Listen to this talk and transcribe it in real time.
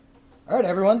All right,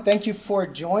 everyone. Thank you for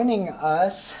joining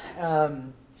us. I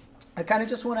kind of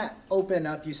just want to open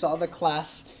up. You saw the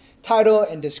class title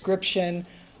and description.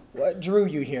 What drew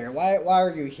you here? Why are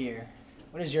you here?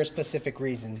 What is your specific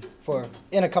reason for,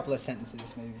 in a couple of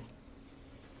sentences, maybe?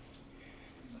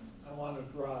 I want to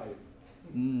thrive.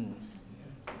 Yeah.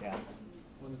 I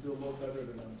want to do a little better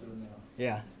than I'm doing now.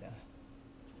 Yeah.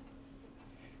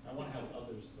 I want to help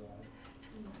others thrive.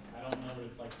 I don't know what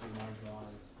it's like to be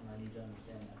marginalized, and I need to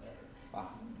understand that better. Wow.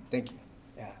 Thank you.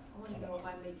 Yeah. I want to know if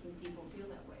I'm making people feel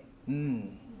that way.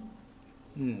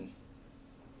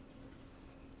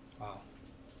 Wow.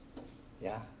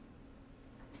 Yeah.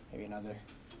 Maybe another.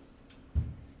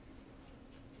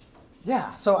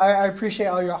 Yeah. So I appreciate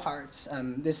all your hearts.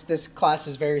 This class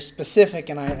is very specific,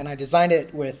 and I designed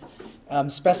it with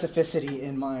specificity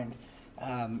in mind.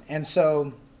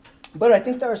 But I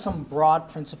think there are some broad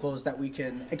principles that we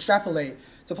can extrapolate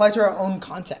to apply to our own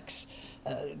context,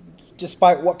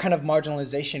 despite what kind of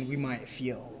marginalization we might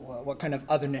feel, what kind of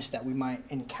otherness that we might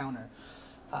encounter.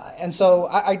 And so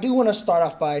I do want to start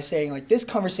off by saying, like, this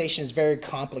conversation is very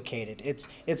complicated. It's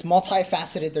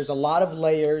multifaceted. There's a lot of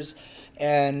layers,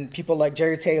 and people like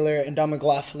Jerry Taylor and Don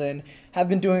McLaughlin have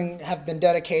been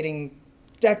dedicating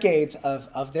decades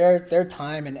of their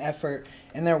time and effort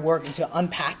and their work into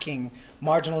unpacking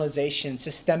marginalization,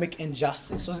 systemic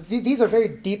injustice. So these are very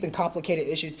deep and complicated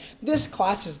issues. This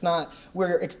class is not,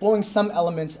 we're exploring some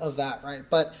elements of that, right?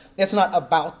 But it's not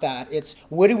about that. It's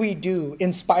what do we do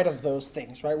in spite of those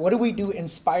things, right? What do we do in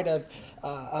spite of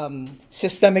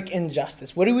systemic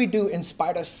injustice? What do we do in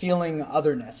spite of feeling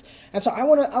otherness? And so I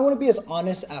want to be as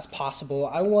honest as possible.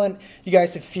 I want you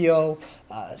guys to feel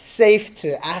safe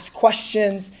to ask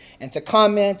questions and to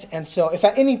comment. And so if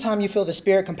at any time you feel the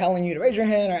Spirit compelling you to raise your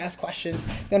hand or ask questions,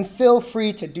 then feel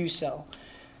free to do so.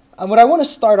 What I want to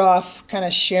start off kind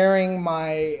of sharing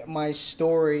my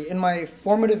story. In my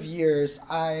formative years,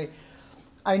 I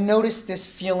noticed this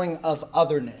feeling of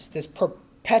otherness, this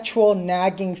perpetual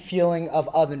nagging feeling of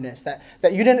otherness, that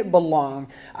you didn't belong.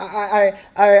 I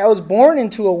was born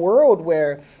into a world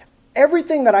where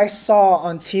everything that I saw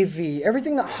on TV,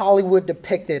 everything that Hollywood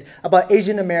depicted about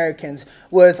Asian Americans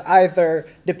was either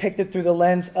depicted through the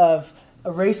lens of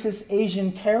racist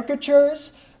Asian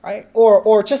caricatures, right,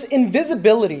 or just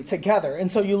invisibility together. And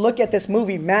so you look at this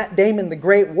movie, Matt Damon, The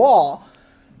Great Wall.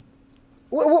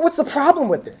 What's the problem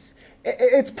with this?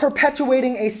 It's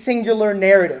perpetuating a singular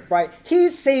narrative, right?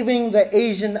 He's saving the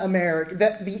Asian American,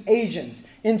 the Asians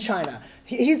in China.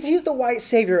 He's the white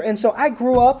savior. And so I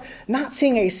grew up not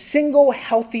seeing a single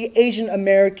healthy Asian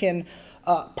American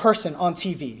person on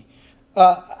TV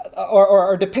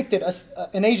or depicted,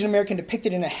 an Asian American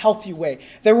depicted in a healthy way.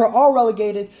 They were all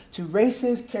relegated to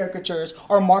racist caricatures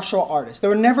or martial artists. They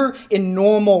were never in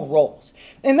normal roles.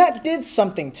 And that did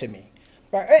something to me.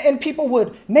 Right? And people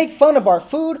would make fun of our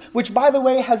food, which, by the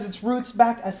way, has its roots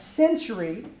back a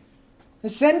century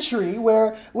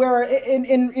where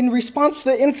in response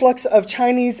to the influx of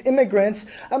Chinese immigrants,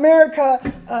 America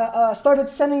started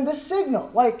sending this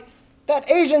signal, like that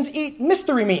Asians eat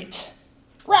mystery meat,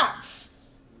 rats,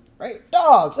 right,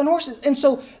 dogs and horses. And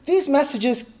so these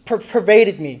messages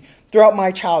pervaded me throughout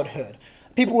my childhood.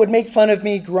 People would make fun of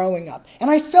me growing up,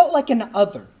 and I felt like an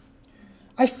other.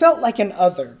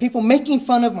 People making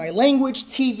fun of my language,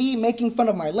 TV making fun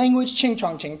of my language, ching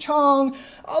chong,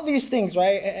 all these things,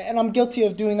 right? And I'm guilty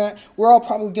of doing that. We're all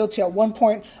probably guilty at one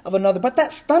point of another. But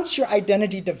that stunts your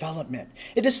identity development.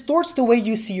 It distorts the way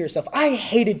you see yourself. I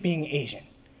hated being Asian.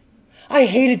 I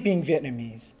hated being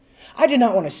Vietnamese. I did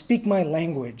not want to speak my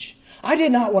language. I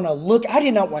did not want to look. I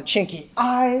did not want chinky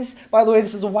eyes. By the way,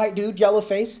 this is a white dude, yellow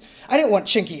face. I didn't want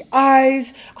chinky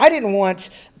eyes. I didn't want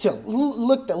to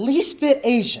look the least bit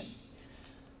Asian.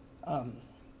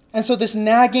 And so this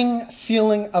nagging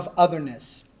feeling of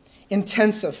otherness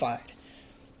intensified.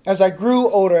 As I grew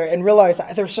older and realized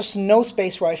that there was just no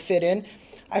space where I fit in,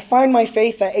 I find my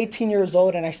faith at 18 years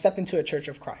old and I step into a Church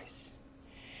of Christ.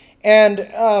 And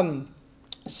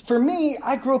for me,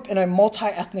 I grew up in a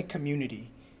multi-ethnic community.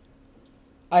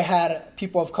 I had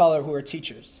people of color who were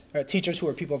teachers, or teachers who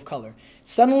were people of color.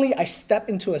 Suddenly, I stepped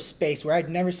into a space where I'd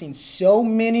never seen so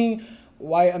many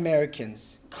white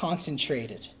Americans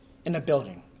concentrated in a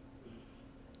building.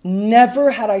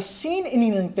 Never had I seen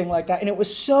anything like that. And it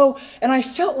was and I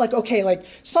felt like, okay, like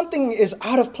something is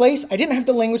out of place. I didn't have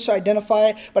the language to identify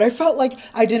it, but I felt like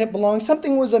I didn't belong.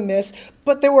 Something was amiss.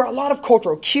 But there were a lot of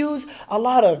cultural cues, a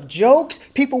lot of jokes.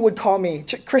 People would call me,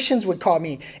 Christians would call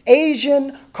me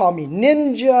Asian, call me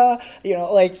ninja,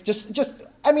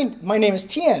 my name is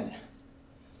Tien.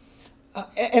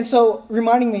 And so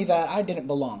reminding me that I didn't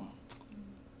belong.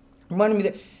 Reminding me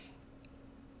that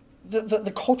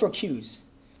the cultural cues,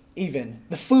 even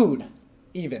the food,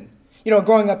 even.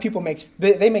 Growing up,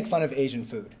 they make fun of Asian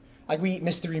food. Like, we eat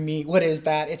mystery meat. What is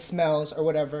that? It smells or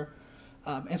whatever.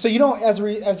 And so you don't, as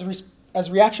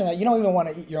a reaction to that, you don't even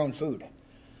want to eat your own food.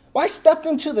 Well, I stepped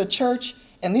into the church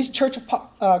and these Church of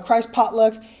Christ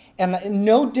potlucks, and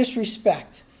no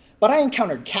disrespect, but I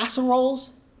encountered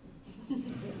casseroles.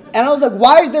 And I was like,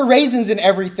 why is there raisins in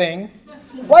everything?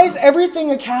 Why is everything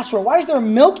a casserole? Why is there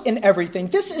milk in everything?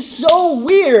 This is so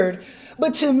weird.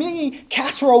 But to me,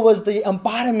 casserole was the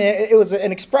embodiment. It was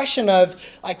an expression of,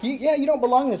 like, you don't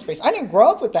belong in this space. I didn't grow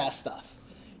up with that stuff.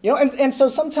 And so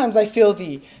sometimes I feel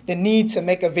the need to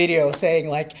make a video saying,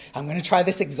 like, I'm going to try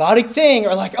this exotic thing,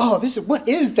 or like, oh, what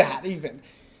is that even?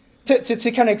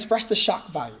 To kind of express the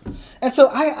shock value. And so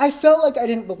I felt like I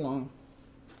didn't belong.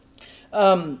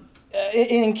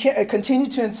 It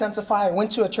continued to intensify. I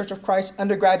went to a Church of Christ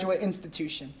undergraduate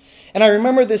institution. And I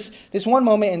remember this one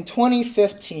moment in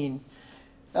 2015.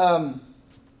 In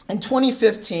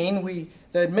 2015,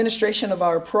 the administration of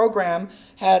our program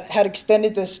had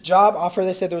extended this job offer.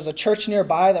 They said there was a church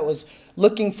nearby that was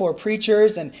looking for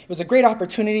preachers, and it was a great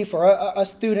opportunity for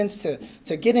us students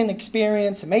to get an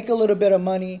experience, to make a little bit of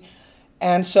money.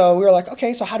 And so we were like,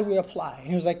 okay, so how do we apply? And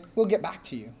he was like, we'll get back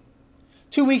to you.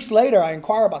 2 weeks later, I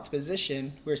inquire about the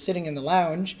position. We were sitting in the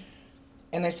lounge,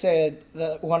 and they said,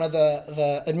 one of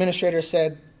the administrators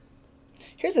said,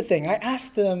 here's the thing. I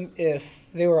asked them if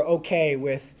they were okay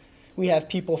with, we have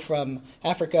people from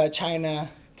Africa, China,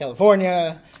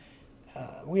 California.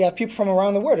 We have people from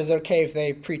around the world. Is it okay if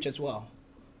they preach as well?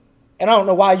 And I don't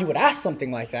know why you would ask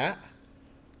something like that.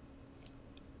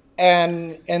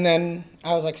 And then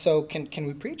I was like, so can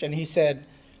we preach? And he said,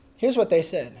 here's what they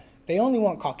said. They only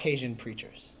want Caucasian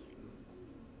preachers.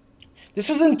 This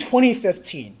was in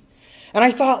 2015. And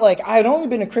I thought, like, I had only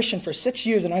been a Christian for 6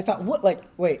 years, and I thought, what, like,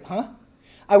 wait, huh?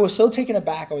 I was so taken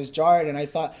aback. I was jarred, and I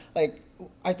thought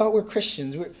we're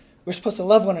Christians. We're supposed to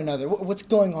love one another. What's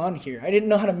going on here? I didn't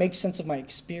know how to make sense of my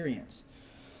experience.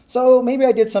 So maybe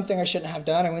I did something I shouldn't have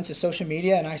done. I went to social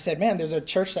media, and I said, man, there's a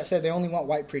church that said they only want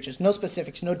white preachers. No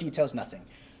specifics, no details, nothing.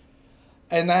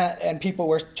 And people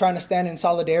were trying to stand in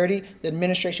solidarity. The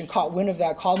administration caught wind of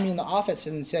that, called me in the office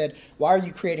and said, why are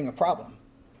you creating a problem?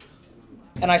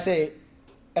 And I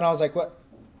was like, what?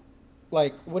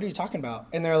 Like, what are you talking about?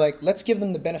 And they're like, let's give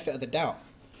them the benefit of the doubt.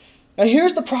 Now,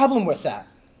 here's the problem with that.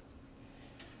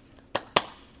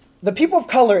 The people of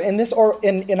color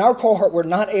in our cohort were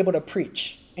not able to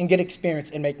preach and get experience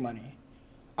and make money.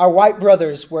 Our white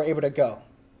brothers were able to go.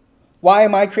 Why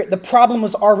am I the problem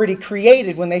was already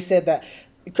created when they said that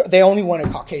they only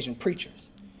wanted Caucasian preachers.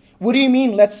 What do you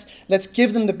mean? Let's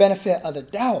give them the benefit of the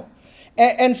doubt.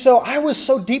 And so I was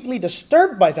so deeply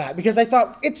disturbed by that because I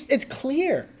thought it's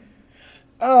clear.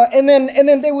 And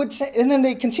then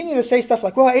they continue to say stuff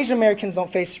like, well, Asian Americans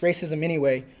don't face racism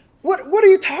anyway. What are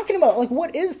you talking about? Like,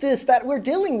 what is this that we're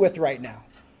dealing with right now?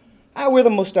 We're the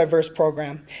most diverse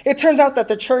program. It turns out that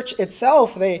the church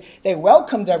itself, they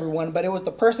welcomed everyone, but it was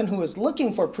the person who was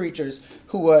looking for preachers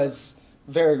who was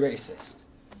very racist.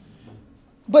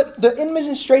 But the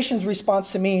administration's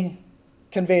response to me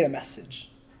conveyed a message.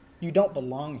 You don't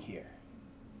belong here.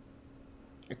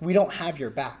 Like, we don't have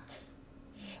your back.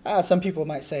 Some people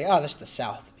might say, that's the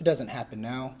South. It doesn't happen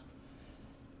now.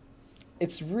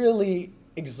 It's really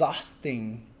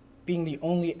exhausting being the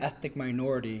only ethnic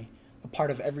minority a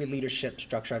part of every leadership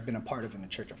structure I've been a part of in the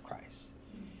Church of Christ.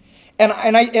 And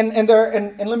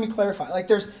let me clarify. Like,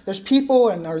 there's people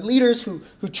and our leaders who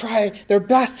try their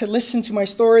best to listen to my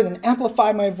story and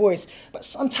amplify my voice. But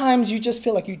sometimes you just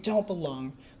feel like you don't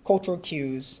belong. Cultural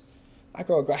cues,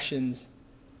 microaggressions.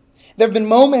 There have been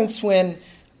moments when,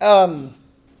 during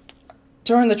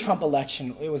the Trump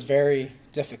election, it was very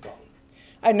difficult.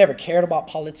 I never cared about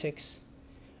politics.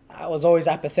 I was always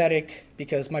apathetic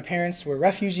because my parents were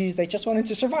refugees. They just wanted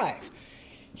to survive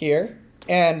here.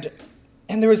 And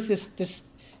there was this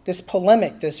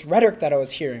polemic, this rhetoric that I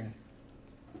was hearing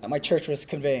that my church was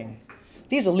conveying.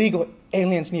 These illegal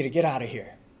aliens need to get out of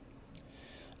here.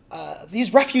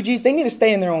 These refugees, they need to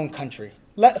stay in their own country.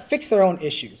 Fix their own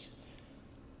issues.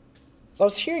 So I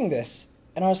was hearing this,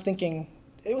 and I was thinking,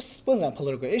 wasn't a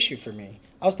political issue for me.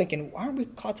 I was thinking, aren't we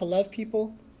called to love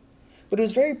people? But it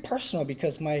was very personal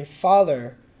because my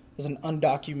father was an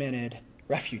undocumented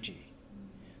refugee.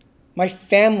 My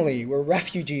family were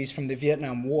refugees from the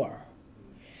Vietnam War.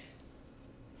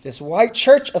 This white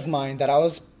church of mine that I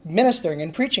was ministering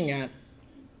and preaching at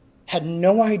had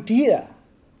no idea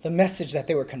the message that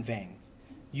they were conveying.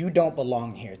 You don't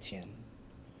belong here, Tien.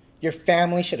 Your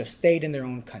family should have stayed in their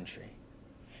own country.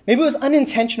 Maybe it was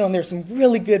unintentional and there's some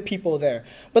really good people there.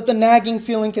 But the nagging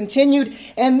feeling continued.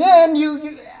 And then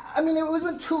it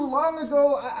wasn't too long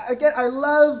ago. I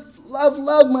love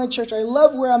my church. I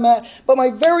love where I'm at. But my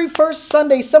very first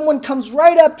Sunday, someone comes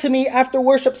right up to me after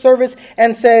worship service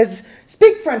and says,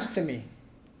 "Speak French to me."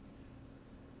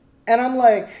 And I'm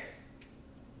like,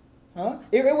 huh?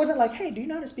 It wasn't like, "Hey, do you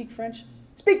know how to speak French?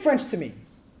 Speak French to me."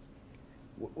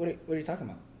 What are you talking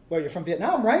about? Well, you're from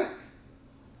Vietnam, right?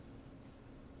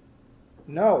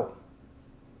 No.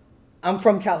 I'm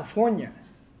from California.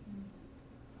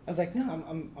 I was like, "No,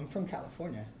 I'm from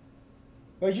California."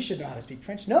 "Well, you should know how to speak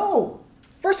French." No.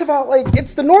 First of all,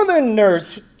 it's the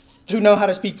Northerners who know how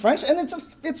to speak French, and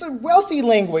it's a wealthy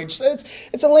language. So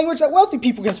it's a language that wealthy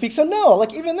people can speak. So no,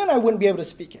 even then I wouldn't be able to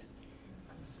speak it.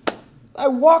 I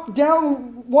walked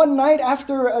down one night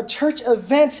after a church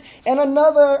event, and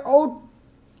another old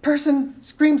person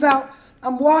screams out.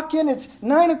 I'm walking, it's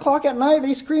 9:00 at night,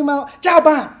 they scream out, "Chào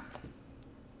bạn."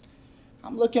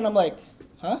 I'm looking, I'm like,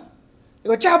 huh? They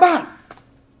go, "Chào bạn."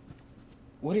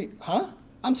 Huh?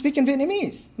 I'm speaking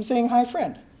Vietnamese. I'm saying, "Hi,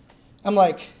 friend." I'm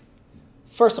like,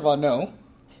 first of all, no.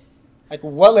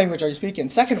 What language are you speaking?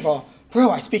 Second of all, bro,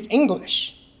 I speak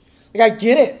English. I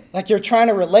get it. You're trying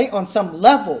to relate on some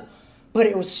level. But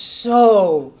it was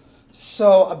so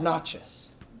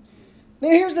obnoxious. Now,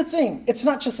 here's the thing. It's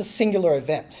not just a singular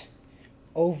event.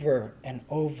 Over and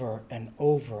over and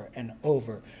over and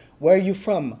over. Where are you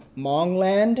from?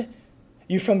 Mongland?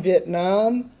 You from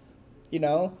Vietnam?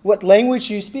 What language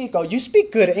do you speak? Oh, you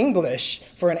speak good English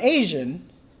for an Asian.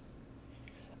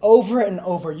 Over and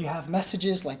over, you have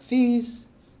messages like these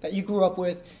that you grew up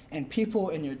with, and people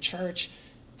in your church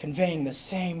conveying the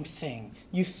same thing.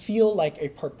 You feel like a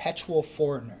perpetual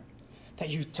foreigner, that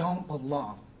you don't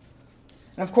belong.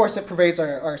 And of course, it pervades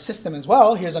our system as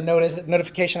well. Here's a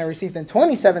notification I received in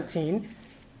 2017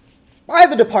 by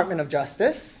the Department of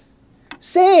Justice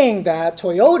saying that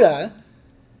Toyota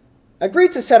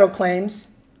agreed to settle claims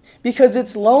because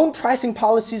its loan pricing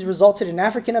policies resulted in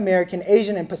African American,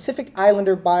 Asian, and Pacific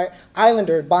Islander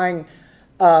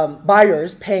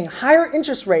buyers paying higher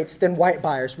interest rates than white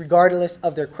buyers, regardless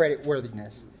of their credit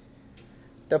worthiness.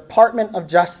 Department of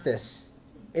Justice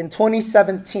in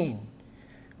 2017.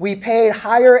 We paid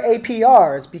higher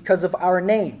APRs because of our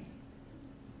name.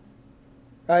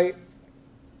 Right?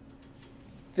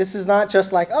 This is not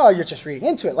just oh, you're just reading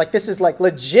into it. This is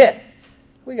legit.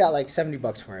 We got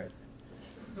 $70 for it.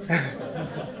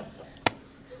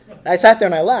 I sat there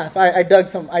and I laughed. I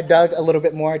dug a little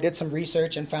bit more. I did some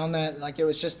research and found that it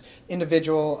was just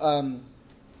individual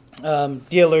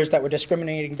dealers that were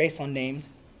discriminating based on names.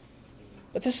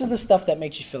 But this is the stuff that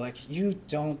makes you feel like you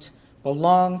don't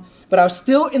belong. But I was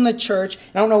still in the church,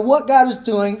 and I don't know what God was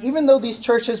doing. Even though these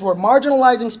churches were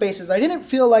marginalizing spaces, I didn't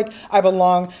feel like I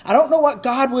belonged. I don't know what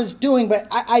God was doing, but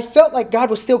I felt like God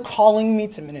was still calling me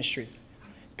to ministry.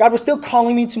 God was still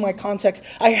calling me to my context.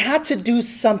 I had to do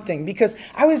something because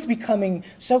I was becoming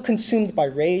so consumed by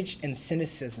rage and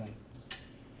cynicism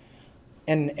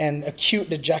and acute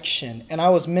dejection. And I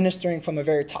was ministering from a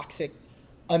very toxic,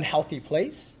 unhealthy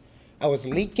place. I was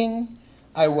leaking.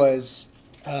 I was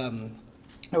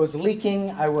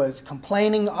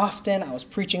complaining often. I was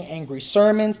preaching angry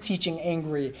sermons, teaching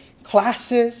angry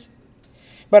classes.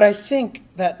 But I think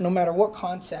that no matter what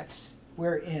context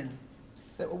we're in,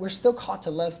 that we're still called to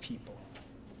love people.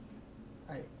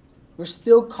 Right? We're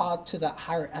still called to that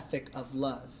higher ethic of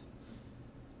love,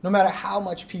 no matter how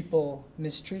much people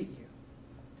mistreat you.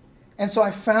 And so I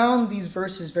found these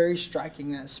verses very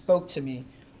striking that spoke to me.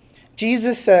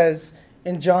 Jesus says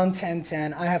in John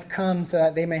 10:10, "I have come so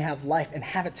that they may have life and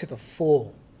have it to the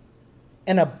full,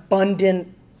 an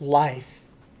abundant life."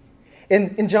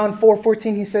 In John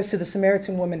 4:14, he says to the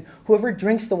Samaritan woman, "Whoever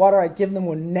drinks the water I give them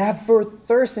will never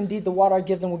thirst. Indeed, the water I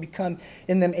give them will become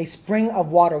in them a spring of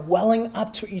water, welling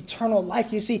up to eternal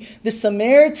life." You see, the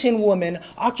Samaritan woman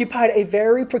occupied a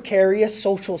very precarious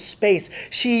social space.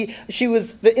 She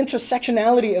was the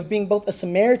intersectionality of being both a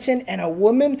Samaritan and a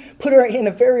woman put her in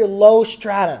a very low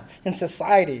strata in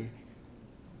society.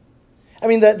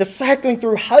 The cycling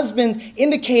through husbands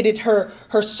indicated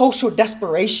her social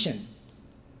desperation.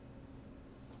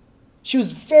 She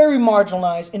was very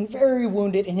marginalized and very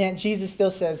wounded, and yet Jesus still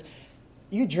says,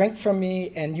 "You drink from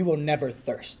me and you will never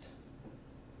thirst.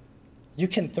 You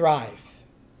can thrive.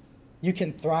 You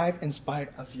can thrive in spite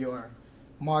of your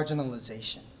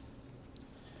marginalization."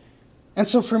 And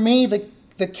so for me,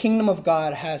 the kingdom of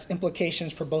God has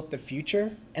implications for both the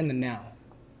future and the now.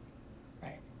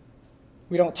 Right?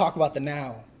 We don't talk about the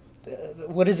now.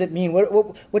 What does it mean?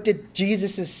 What did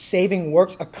Jesus' saving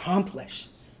works accomplish?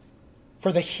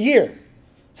 For the here,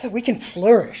 so that we can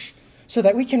flourish, so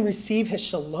that we can receive his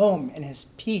shalom and his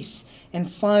peace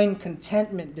and find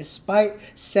contentment despite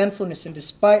sinfulness and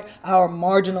despite our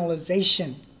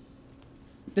marginalization,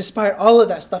 despite all of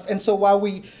that stuff. And so while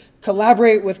we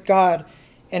collaborate with God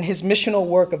and his missional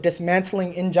work of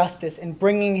dismantling injustice and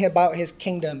bringing about his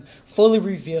kingdom fully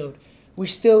revealed, we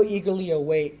still eagerly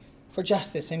await for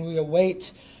justice and we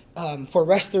await for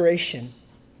restoration.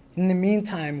 In the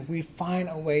meantime, we find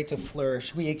a way to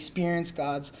flourish. We experience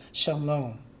God's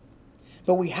shalom.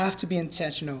 But we have to be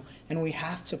intentional and we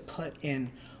have to put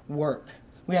in work.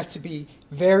 We have to be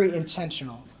very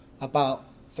intentional about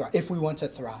if we want to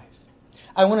thrive.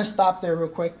 I want to stop there real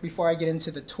quick before I get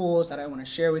into the tools that I want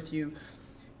to share with you.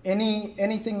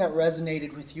 Anything that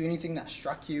resonated with you, anything that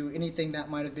struck you, anything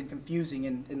that might have been confusing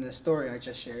in the story I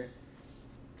just shared?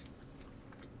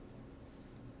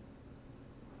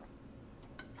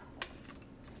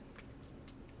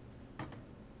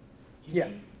 Yeah.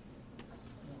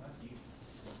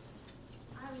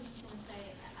 I was just going to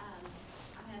say,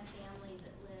 I have family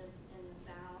that live in the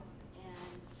South,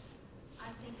 and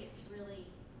I think it's really,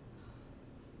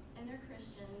 and they're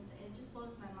Christians, and it just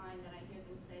blows my mind that I hear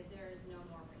them say there is no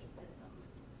more racism.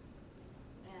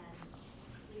 And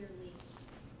clearly,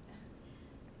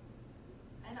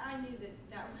 and I knew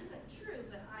that wasn't true,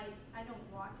 but I don't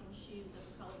walk in shoes of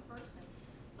a colored person.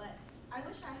 But I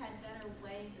wish I had better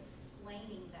ways of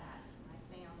explaining that to my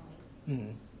family.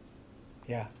 Mm-hmm.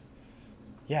 Yeah.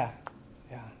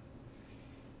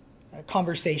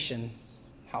 Conversation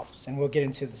helps, and we'll get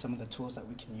into some of the tools that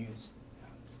we can use.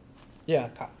 Yeah,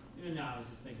 Kyle. Even now, I was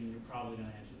just thinking you're probably going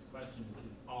to answer this question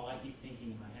because all I keep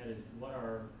thinking in my head is what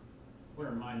are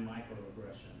my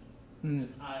microaggressions? Mm.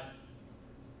 Because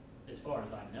as far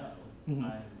as I know, Mm-hmm.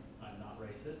 I'm not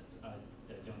racist. I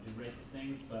don't do racist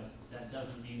things, but that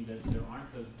doesn't mean that there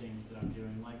aren't those things that I'm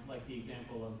doing, like the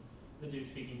example of the dude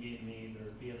speaking Vietnamese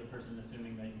or the other person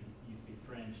assuming that you speak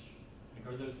French.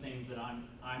 Like, are those things that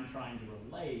I'm trying to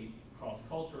relate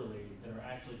cross-culturally that are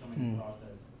actually coming across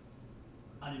as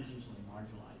unintentionally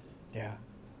marginalizing? Yeah.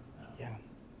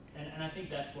 And I think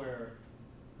that's where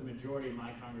the majority of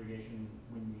my congregation,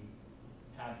 when we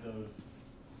have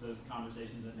those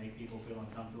conversations that make people feel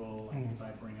uncomfortable, like if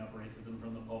I bring up racism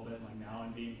from the pulpit, like now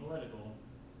I'm being political,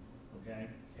 okay?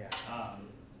 Yeah.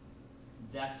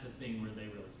 That's the thing where they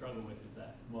really struggle with is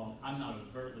that, well, I'm not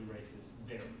overtly racist,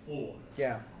 therefore.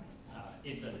 Yeah.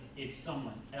 It's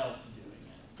someone else doing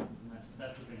it. And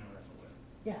that's the thing I wrestle with.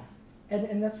 Yeah.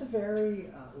 And that's a very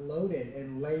loaded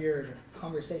and layered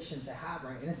conversation to have,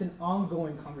 right? And it's an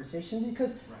ongoing conversation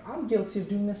because I'm guilty of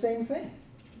doing the same thing,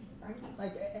 right?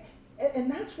 Like,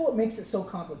 and that's what makes it so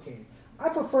complicated. I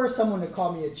prefer someone to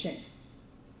call me a chink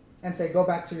and say, go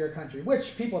back to your country,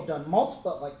 which people have done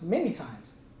many times.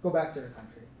 Go back to your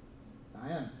country. I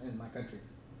am in my country.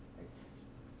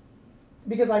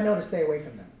 Because I know to stay away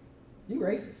from them. You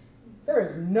racist. There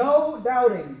is no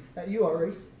doubting that you are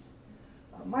racist.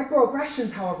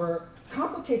 Microaggressions, however,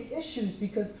 complicates issues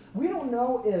because we don't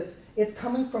know if it's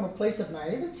coming from a place of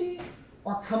naivety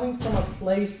or coming from a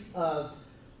place of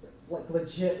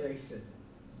legit racism,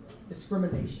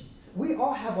 discrimination. We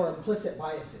all have our implicit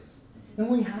biases, and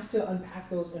we have to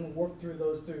unpack those and work through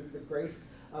those through the grace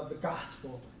of the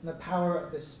gospel and the power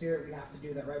of the Spirit. We have to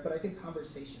do that, right? But I think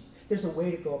conversations, there's a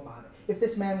way to go about it. If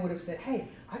this man would have said, hey,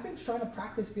 I've been trying to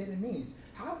practice Vietnamese.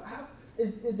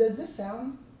 Does this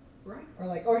sound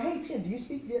right? Or hey, Tim, do you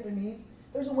speak Vietnamese?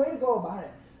 There's a way to go about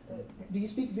it. Do you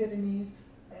speak Vietnamese?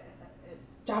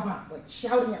 Like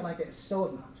shouting it like it's so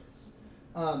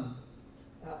obnoxious.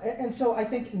 And so I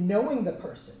think knowing the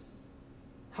person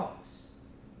helps,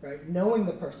 right? Knowing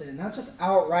the person and not just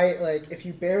outright, like if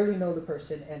you barely know the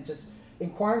person and just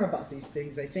inquiring about these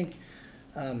things, I think,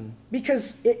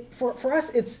 because for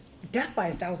us, it's death by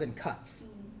 1,000 cuts.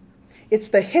 It's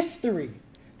the history,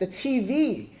 the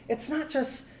TV. It's not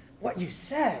just what you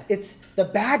said. It's the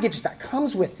baggage that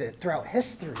comes with it throughout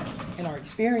history and our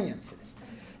experiences.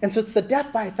 And so it's the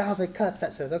death by 1,000 cuts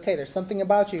that says, okay, there's something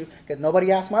about you, because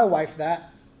nobody asked my wife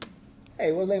that.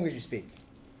 Hey, what language do you speak?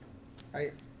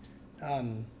 Right?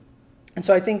 And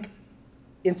so I think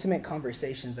intimate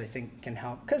conversations, I think, can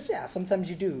help. Because, yeah, sometimes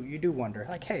you do wonder,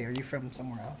 like, hey, are you from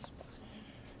somewhere else?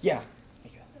 Yeah. So,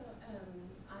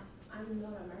 I'm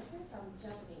not American, so I'm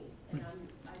Japanese, and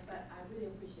but I really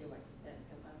appreciate what you said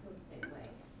because I feel the same way.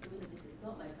 Even though this is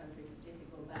not my country, so just to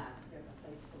go back, there's a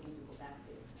place for me to go back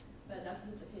to. But that's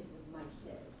not the case with my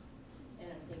kids.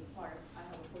 And I think I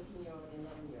have a 14-year-old and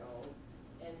 11-year-old,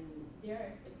 and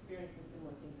they're experiencing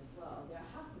similar things as well. They're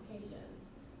half Caucasian,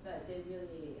 but they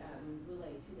really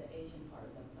relate to the Asian part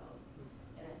of themselves.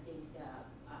 And I think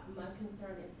that my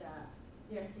concern is that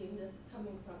they're seeing this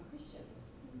coming from Christians.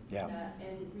 Yeah.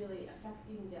 And really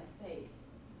affecting their faith.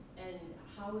 And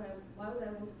why would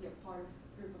I want to be a part of a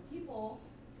group of people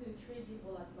who treat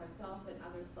people like myself and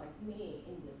others like me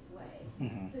in this way?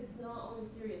 Mm-hmm. So it's not only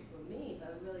serious for me,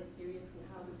 but really serious in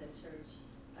how would the church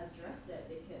address it,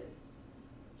 because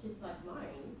kids like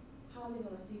mine, how am I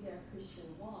going to see their Christian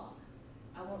walk?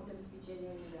 I want them to be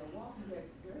genuine in their walk and their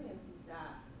experiences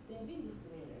that they've been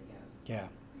discriminated against. Yeah.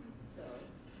 So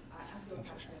I feel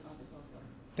passionate about this also.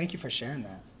 Thank you for sharing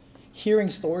that. Hearing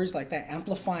stories like that,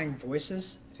 amplifying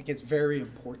voices, I think it's very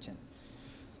important.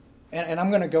 And I'm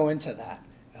going to go into that.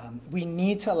 We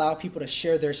need to allow people to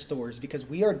share their stories because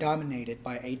we are dominated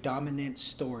by a dominant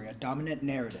story, a dominant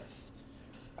narrative.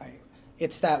 Right?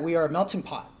 It's that we are a melting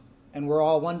pot and we're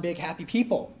all one big happy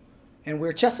people and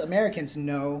we're just Americans.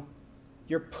 No,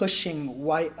 you're pushing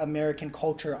white American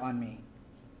culture on me.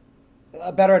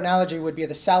 A better analogy would be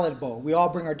the salad bowl. We all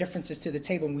bring our differences to the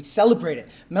table and we celebrate it.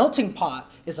 Melting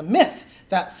pot is a myth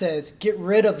that says get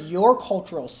rid of your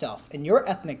cultural self and your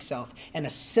ethnic self and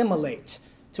assimilate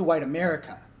to white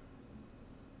America.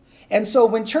 And so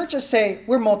when churches say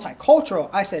we're multicultural,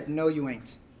 I said, no, you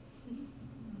ain't.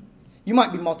 You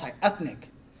might be multi-ethnic,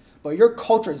 but your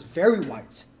culture is very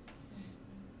white.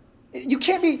 You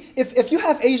can't be, if you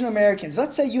have Asian Americans,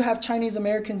 let's say you have Chinese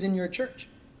Americans in your church.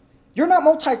 You're not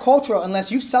multicultural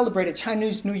unless you've celebrated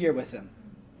Chinese New Year with them.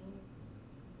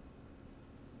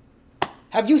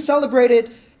 Have you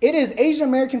celebrated, it is Asian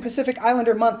American Pacific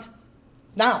Islander month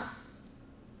now.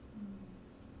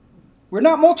 We're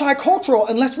not multicultural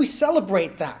unless we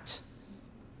celebrate that,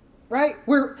 right?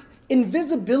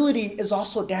 Invisibility is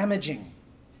also damaging.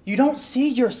 You don't see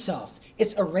yourself.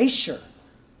 It's erasure.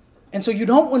 And so you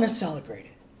don't want to celebrate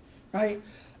it, right?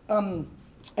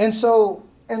 So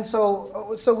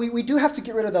we do have to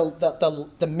get rid of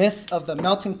the myth of the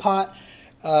melting pot,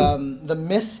 the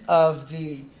myth of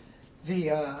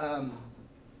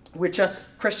we're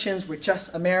just Christians, we're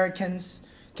just Americans.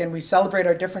 Can we celebrate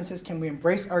our differences? Can we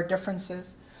embrace our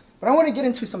differences? But I want to get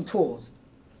into some tools.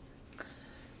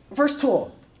 The first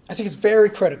tool, I think is very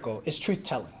critical, is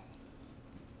truth-telling.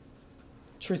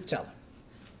 Truth-telling.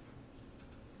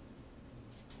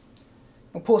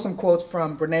 I'll pull some quotes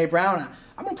from Brene Brown.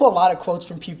 I'm going to pull a lot of quotes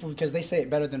from people because they say it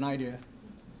better than I do.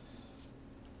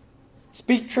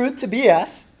 Speak truth to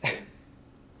BS.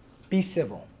 Be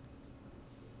civil.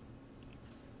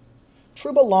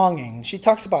 True belonging. She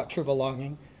talks about true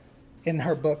belonging in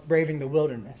her book, Braving the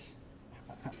Wilderness.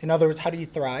 In other words, how do you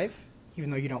thrive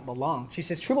even though you don't belong? She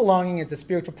says, true belonging is the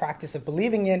spiritual practice of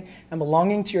believing in and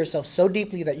belonging to yourself so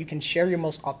deeply that you can share your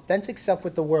most authentic self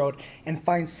with the world and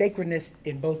find sacredness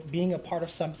in both being a part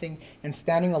of something and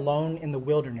standing alone in the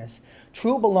wilderness.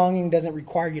 True belonging doesn't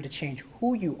require you to change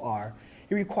who you are.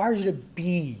 It requires you to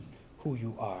be who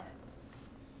you are.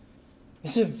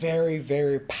 This is a very,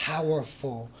 very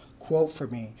powerful quote for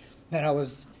me that I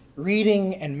was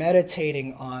reading and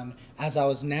meditating on as I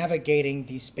was navigating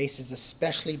these spaces,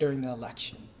 especially during the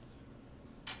election.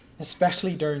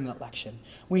 Especially during the election.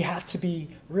 We have to be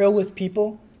real with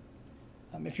people.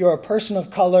 If you're a person of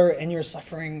color and you're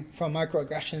suffering from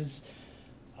microaggressions,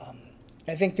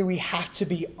 I think that we have to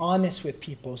be honest with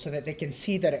people so that they can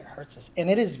see that it hurts us. And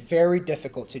it is very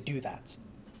difficult to do that.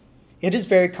 It is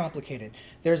very complicated.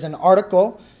 There's an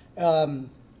article called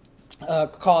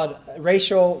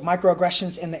Racial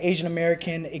Microaggressions in the Asian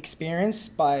American Experience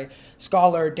by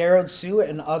scholar Daryl Sue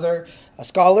and other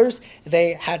scholars.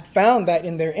 They had found that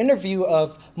in their interview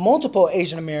of multiple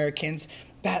Asian Americans,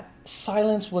 that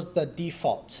silence was the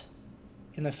default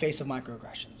in the face of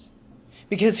microaggressions.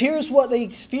 Because here's what they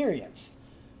experienced.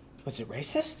 Was it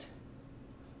racist?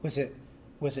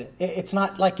 It's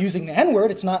not like using the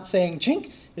N-word. It's not saying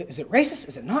chink. Is it racist?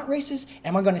 Is it not racist?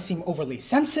 Am I going to seem overly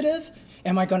sensitive?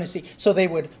 Am I going to see? So they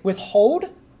would withhold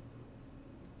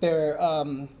their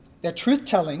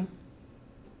truth-telling.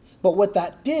 But what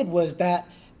that did was that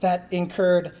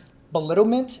incurred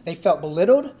belittlement. They felt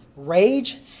belittled,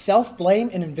 rage, self-blame,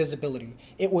 and invisibility.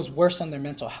 It was worse on their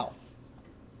mental health.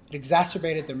 It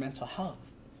exacerbated their mental health.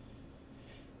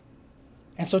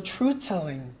 And so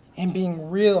truth-telling and being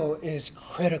real is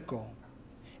critical.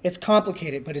 It's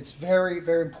complicated, but it's very,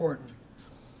 very important.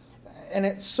 And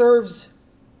it serves,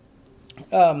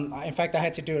 in fact, I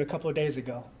had to do it a couple of days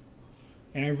ago,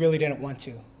 and I really didn't want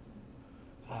to.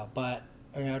 But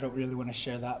I don't really want to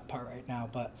share that part right now.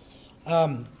 But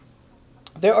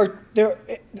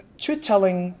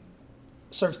truth-telling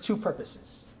serves two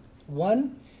purposes.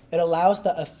 One, it allows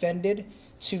the offended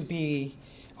to be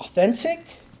authentic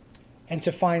and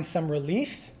to find some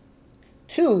relief.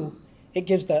 Two, it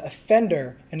gives the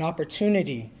offender an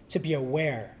opportunity to be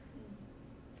aware.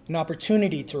 an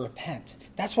opportunity to repent.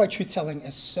 That's why truth-telling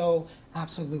is so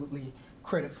absolutely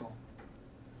critical.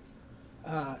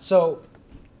 So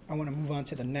I want to move on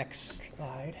to the next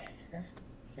slide here.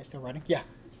 You guys still writing? Yeah.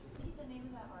 Repeat the name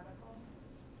of that article.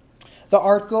 The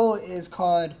article is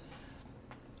called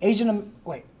Racial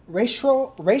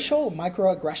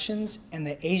Microaggressions and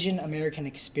the Asian American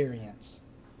Experience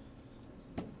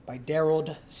by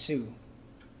Daryl Sue.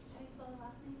 How do you spell the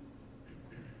last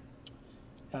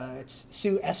name? It's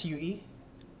Sue, S-U-E.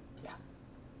 Yeah.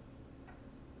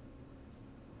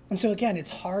 And so again,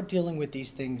 it's hard dealing with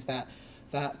these things that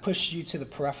push you to the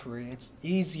periphery. It's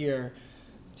easier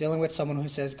dealing with someone who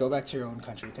says, go back to your own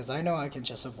country, because I know I can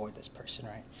just avoid this person,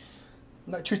 right?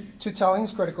 Truth-telling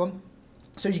is critical.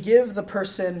 So you give the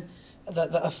person,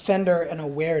 the offender, an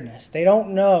awareness. They don't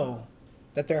know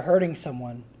that they're hurting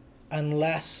someone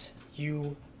unless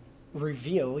you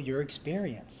reveal your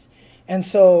experience. And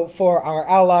so for our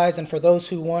allies and for those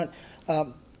who want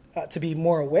to be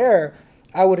more aware,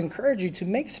 I would encourage you to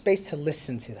make space to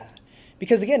listen to that.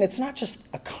 Because again, it's not just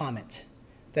a comment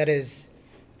that is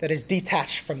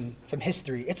detached from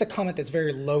history. It's a comment that's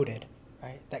very loaded,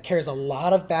 right? That carries a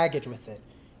lot of baggage with it.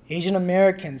 Asian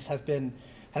Americans have been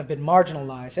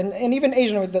marginalized, and even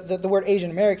the word Asian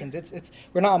Americans,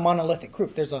 we're not a monolithic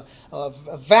group. There's a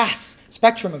vast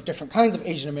spectrum of different kinds of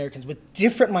Asian Americans with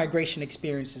different migration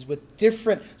experiences, with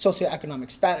different socioeconomic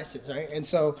statuses, right? And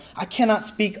so I cannot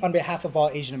speak on behalf of all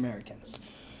Asian Americans.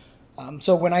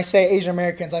 So when I say Asian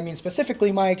Americans, I mean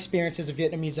specifically my experience as a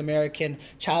Vietnamese American,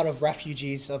 child of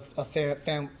refugees, of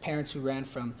parents who ran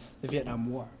from the Vietnam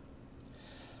War.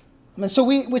 And so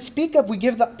we speak up, we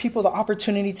give the people the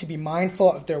opportunity to be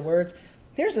mindful of their words.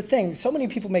 Here's the thing, so many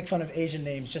people make fun of Asian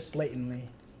names just blatantly.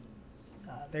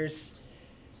 There's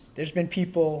been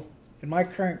people in my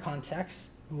current context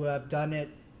who have done it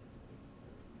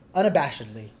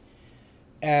unabashedly.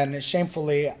 And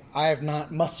shamefully, I have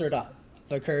not mustered up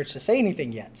the courage to say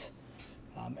anything yet.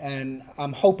 And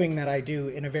I'm hoping that I do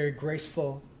in a very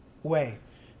graceful way.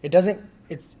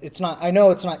 It's not, I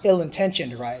know it's not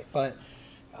ill-intentioned, right? But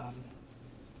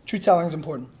truth-telling is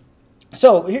important.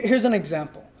 So here's an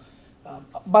example.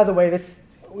 By the way,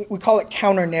 we call it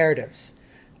counter-narratives.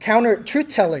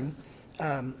 Truth-telling,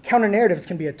 counter-narratives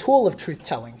can be a tool of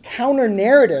truth-telling.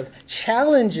 Counter-narrative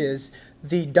challenges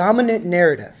the dominant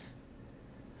narrative.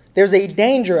 There's a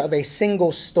danger of a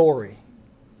single story.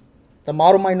 The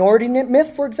model minority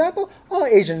myth, for example, all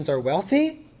Asians are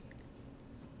wealthy.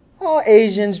 All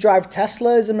Asians drive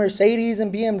Teslas and Mercedes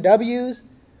and BMWs.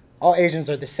 All Asians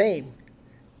are the same.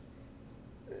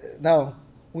 No,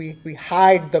 we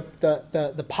hide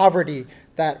the poverty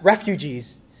that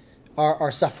refugees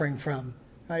are suffering from.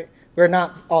 Right? We're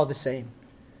not all the same.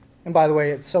 And by the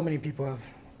way, so many people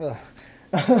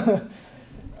have.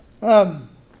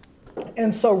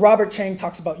 And so Robert Chang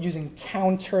talks about using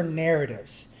counter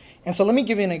narratives. And so let me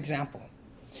give you an example.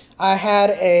 I had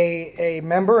a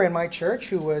member in my church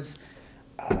who was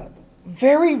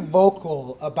very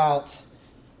vocal about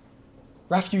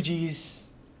refugees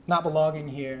not belonging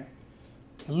here,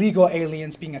 illegal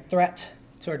aliens being a threat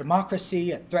to our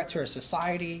democracy, a threat to our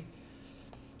society.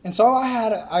 And so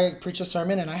I preached a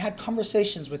sermon and I had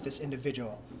conversations with this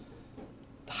individual,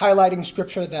 highlighting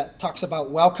scripture that talks about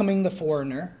welcoming the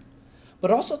foreigner, but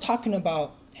also talking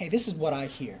about, hey, this is what I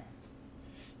hear.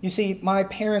 You see, my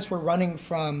parents were running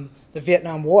from the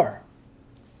Vietnam War,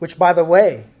 which, by the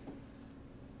way,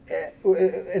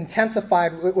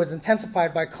 was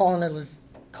intensified by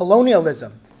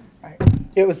colonialism. Right?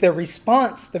 It was their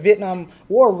response. The Vietnam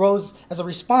War rose as a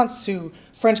response to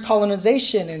French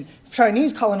colonization and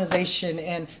Chinese colonization,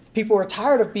 and people were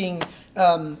tired of being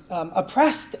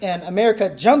oppressed, and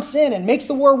America jumps in and makes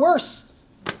the war worse.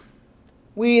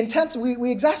 We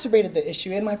exacerbated the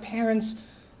issue, and my parents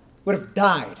would have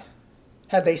died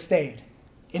had they stayed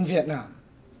in Vietnam.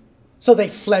 So they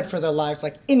fled for their lives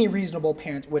like any reasonable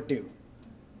parent would do.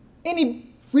 Any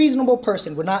reasonable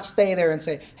person would not stay there and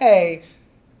say, hey,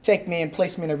 take me and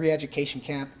place me in a re-education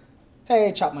camp.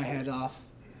 Hey, chop my head off.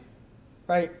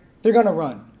 Right? They're going to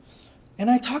run. And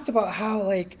I talked about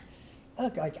how, I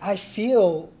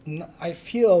feel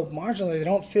marginalized. I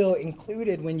don't feel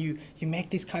included when you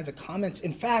make these kinds of comments.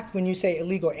 In fact, when you say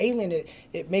illegal alien,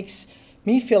 it makes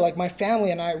me feel like my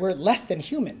family and I, we're less than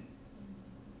human.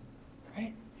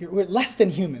 Right? We're less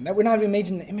than human, that we're not even made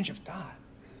in the image of God.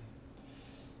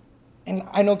 And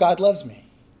I know God loves me.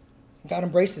 God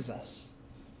embraces us.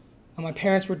 And my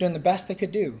parents were doing the best they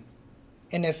could do.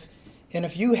 And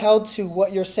if you held to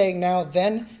what you're saying now,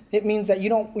 then it means that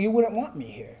you wouldn't want me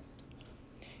here.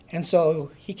 And so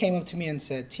he came up to me and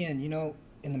said, Tien,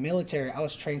 in the military, I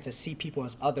was trained to see people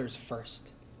as others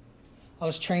first. I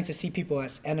was trained to see people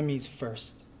as enemies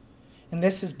first. And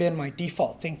this has been my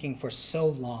default thinking for so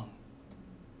long.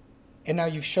 And now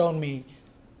you've shown me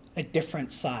a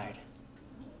different side,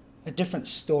 a different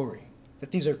story, that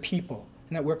these are people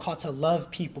and that we're called to love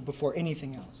people before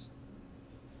anything else.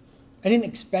 I didn't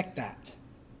expect that.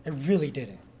 I really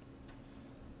didn't.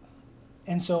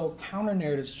 And so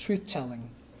counter-narratives, truth-telling,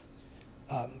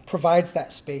 provides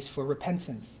that space for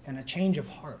repentance and a change of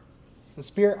heart. The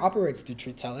Spirit operates through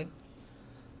truth-telling.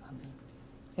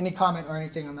 Any comment or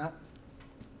anything on that?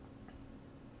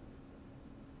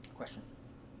 Question.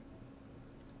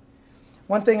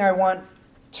 One thing I want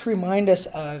to remind us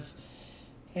of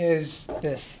is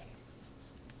this.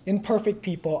 Imperfect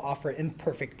people offer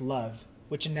imperfect love,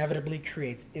 which inevitably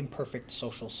creates imperfect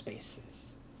social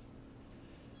spaces.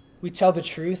 We tell the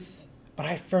truth, but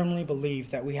I firmly believe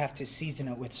that we have to season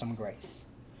it with some grace.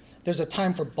 There's a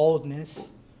time for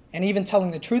boldness, and even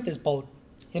telling the truth is bold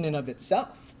in and of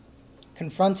itself.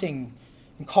 Confronting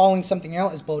and calling something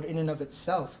out is bold in and of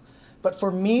itself. But for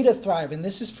me to thrive, and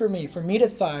this is for me to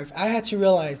thrive, I had to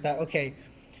realize that, okay,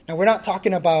 now we're not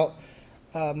talking about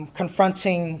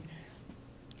confronting,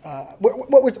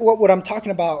 what I'm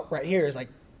talking about right here is like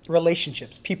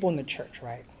relationships, people in the church,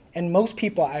 right? And most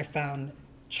people I found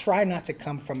try not to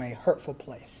come from a hurtful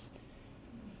place.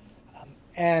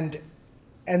 And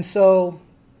so,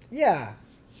 yeah,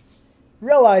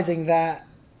 realizing that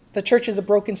the church is a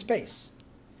broken space.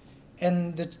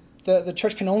 And the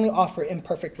church can only offer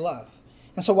imperfect love.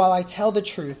 And so while I tell the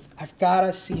truth, I've got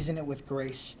to season it with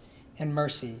grace and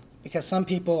mercy. Because some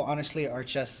people, honestly, are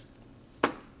just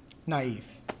naive.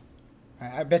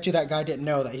 Right? I bet you that guy didn't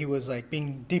know that he was like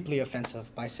being deeply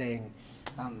offensive by saying,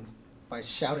 by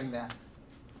shouting that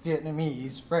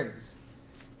Vietnamese phrase.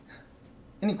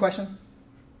 Any question?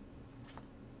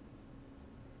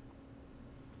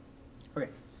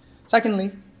 Okay.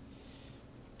 Secondly,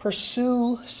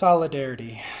 pursue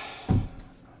solidarity.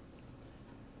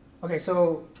 Okay,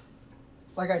 so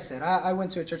like I said, I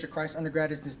went to a Church of Christ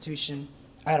undergraduate institution.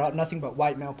 I had nothing but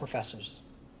white male professors.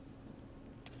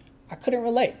 I couldn't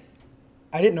relate.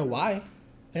 I didn't know why.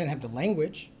 I didn't have the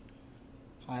language.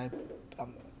 I'm a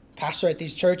pastor at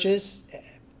these churches,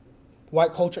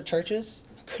 white culture churches.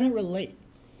 I couldn't relate.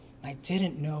 I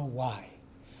didn't know why.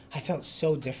 I felt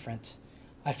so different.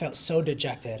 I felt so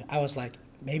dejected. I was like,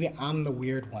 maybe I'm the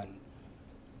weird one.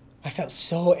 I felt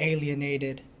so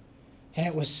alienated, and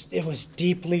it was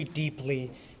deeply, deeply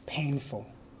painful.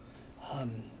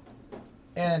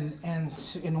 And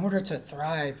in order to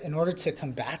thrive, in order to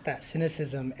combat that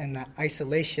cynicism and that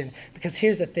isolation, because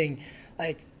here's the thing,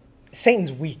 like,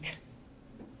 Satan's weak.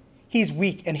 He's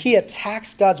weak, and he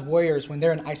attacks God's warriors when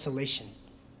they're in isolation.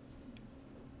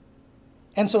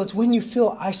 And so it's when you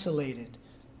feel isolated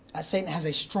that Satan has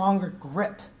a stronger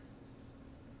grip.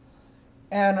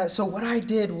 And so what I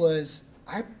did was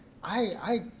I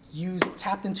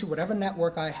tapped into whatever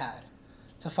network I had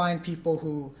to find people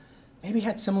who maybe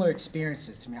had similar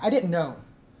experiences to me. I didn't know,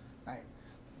 right?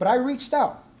 But I reached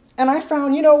out, and I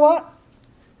found, you know what?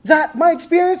 That my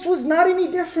experience was not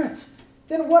any different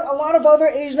than what a lot of other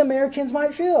Asian Americans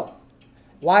might feel.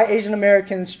 Why Asian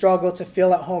Americans struggle to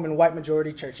feel at home in white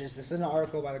majority churches. This is an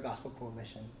article by the Gospel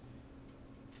Coalition.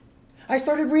 I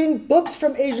started reading books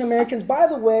from Asian Americans. By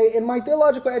the way, in my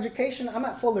theological education, I'm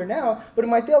at Fuller now, but in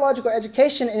my theological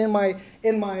education and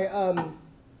in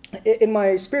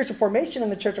my spiritual formation in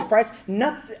the Church of Christ,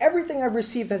 everything I've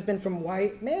received has been from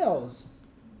white males.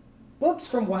 Books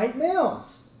from white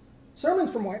males.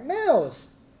 Sermons from white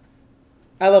males.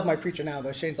 I love my preacher now,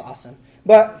 though. Shane's awesome.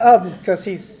 But, because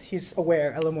he's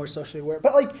aware, a little more socially aware.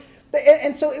 But, like,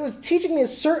 and so it was teaching me a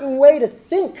certain way to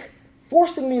think,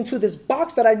 forcing me into this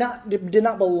box that I did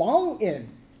not belong in.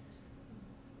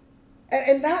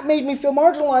 And that made me feel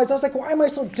marginalized. I was like, why am I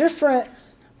so different?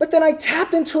 But then I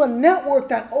tapped into a network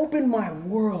that opened my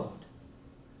world.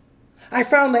 I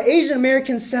found the Asian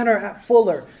American Center at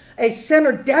Fuller, a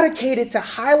center dedicated to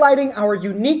highlighting our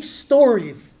unique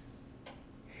stories.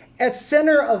 A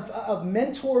center of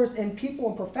mentors and people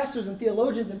and professors and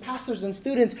theologians and pastors and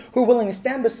students who are willing to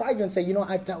stand beside you and say, you know,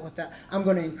 I've dealt with that. I'm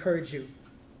going to encourage you.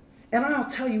 And I'll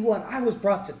tell you what, I was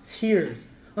brought to tears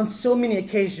on so many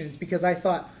occasions because I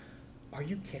thought, are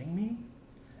you kidding me?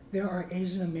 There are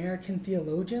Asian American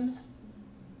theologians.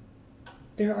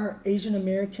 There are Asian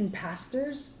American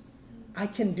pastors. I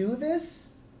can do this.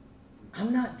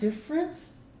 I'm not different.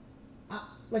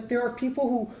 Like, there are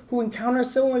people who encounter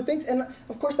similar things. And,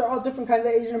 of course, they're all different kinds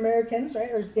of Asian Americans, right?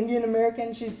 There's Indian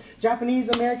American, she's Japanese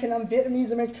American, I'm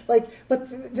Vietnamese American. Like, but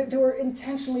they were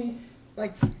intentionally,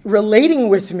 like, relating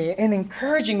with me and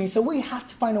encouraging me. So we have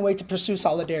to find a way to pursue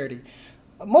solidarity.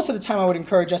 most of the time I would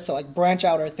encourage us to like branch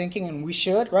out our thinking, and we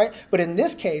should, right? But in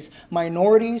this case,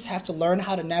 minorities have to learn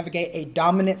how to navigate a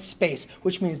dominant space,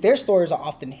 which means their stories are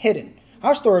often hidden.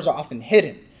 Our stories are often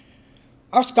hidden.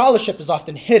 Our scholarship is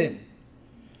often hidden.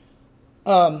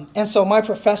 And so my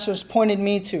professors pointed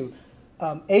me to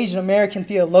Asian American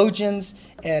theologians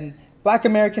and Black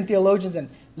American theologians and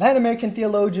Latin American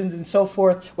theologians and so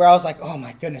forth, where I was like, oh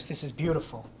my goodness, this is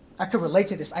beautiful. I could relate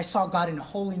to this. I saw God in a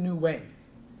wholly new way,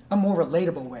 a more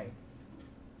relatable way,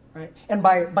 right? And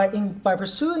by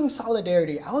pursuing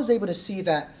solidarity, I was able to see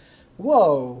that,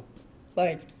 whoa,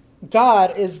 like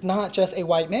God is not just a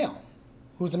white male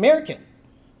who's American,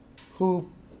 who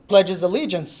pledges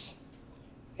allegiance,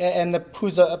 and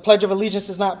whose pledge of allegiance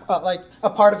is not like a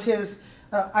part of his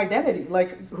identity,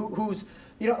 like who's,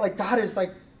 like God is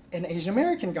like an Asian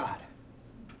American God.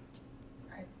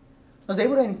 Right? I was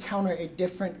able to encounter a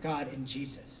different God in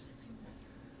Jesus.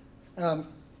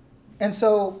 And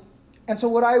so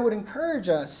what I would encourage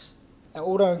us,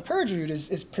 what I encourage you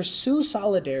is pursue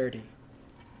solidarity.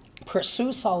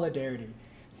 Pursue solidarity.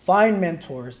 Find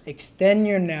mentors. Extend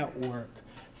your network.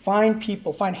 Find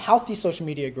people. Find healthy social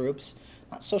media groups,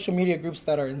 not social media groups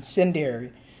that are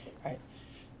incendiary.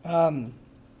 Right?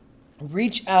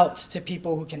 Reach out to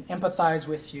people who can empathize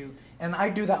with you. And I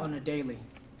do that on a daily,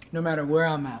 no matter where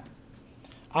I'm at.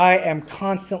 I am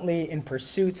constantly in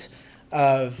pursuit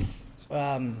of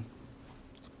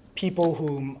people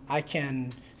whom I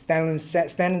can stand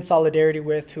in solidarity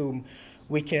with, whom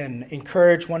we can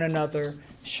encourage one another,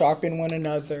 sharpen one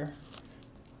another,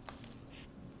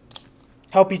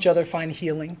 help each other find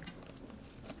healing.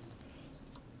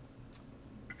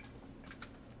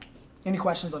 Any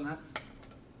questions on that?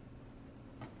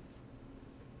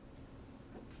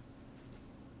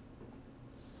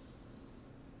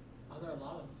 Are there a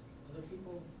lot of other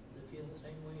people that feel the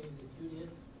same way that you did?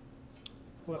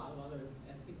 What? A lot of other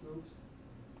ethnic groups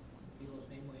feel the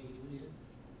same way you did?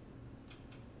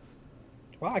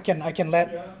 Well, I can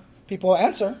let Yeah. people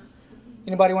answer.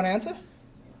 Anybody want to answer?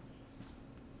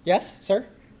 Yes, sir?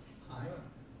 Hi.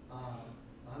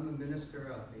 I'm a minister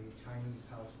of a Chinese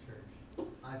house church.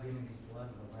 I've been in his blood.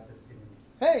 My life has been in his.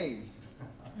 Hey.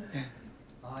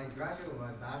 I graduated with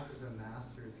my bachelor's and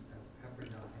master's at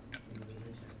Pepperdine in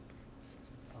religion.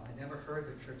 I never heard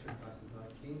the Church of Christ until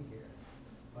I came here.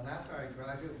 But after I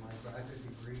graduated with my graduate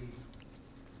degree,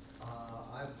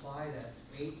 I applied at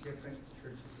 8 different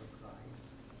churches of Christ.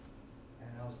 And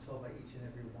I was told by each and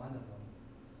every one of them,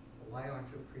 why aren't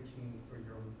you preaching for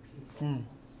your own people?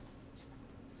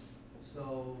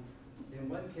 So in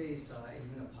one case, I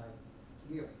even applied,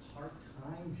 give me a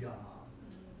part-time job.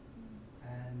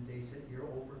 And they said, you're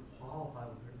overqualified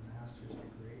with your master's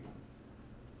degree.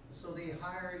 So they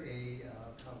hired a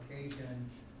Caucasian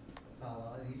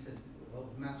fellow, and he said, well,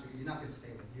 master, you're not going to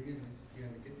stay there. You're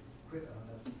going to quit on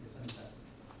us.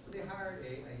 So they hired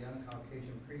a young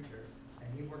Caucasian preacher,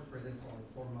 and he worked for them for only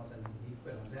 4 months, and he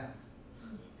quit on them.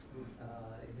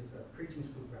 He's a preaching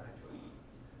school graduate.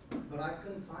 But I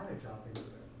couldn't find a job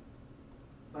anywhere.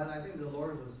 But I think the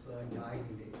Lord was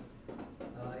guiding me.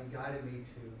 He guided me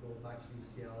to go back to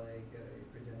UCLA, get a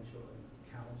credential in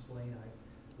counseling. I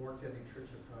worked at a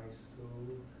Church of Christ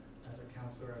school as a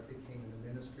counselor. I became an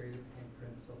administrator, became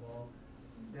principal.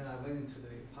 Then I went into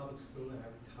the public school and I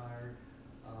retired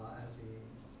as a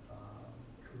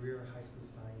career high school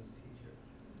science teacher.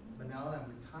 But now that I'm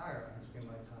retired, I spend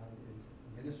my time in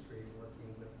ministry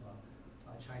working with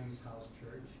a Chinese house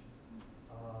church.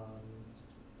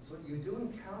 So you do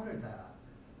encounter that.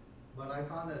 But I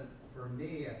found that for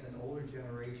me, as an older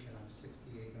generation, I'm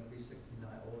 68, going to be 69,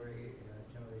 older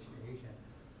generation Asian,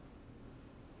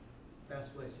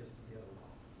 best way is just to get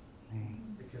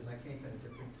along. Because I came at a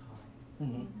different time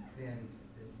than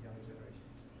the younger generation.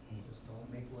 Just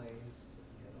don't make waves,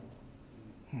 just get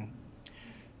along.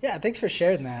 Yeah, thanks for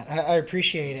sharing that. I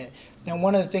appreciate it. And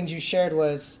one of the things you shared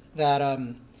was that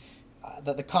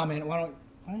the comment, why don't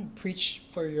you preach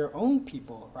for your own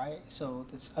people, right? So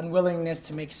this unwillingness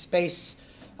to make space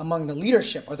among the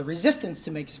leadership, or the resistance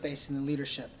to make space in the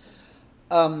leadership.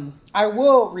 I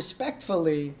will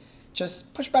respectfully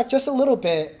just push back just a little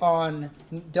bit on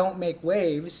don't make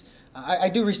waves. I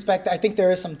do respect, I think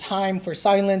there is some time for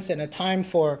silence and a time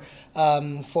for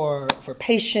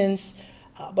patience.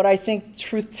 But I think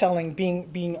truth-telling,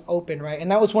 being open, right?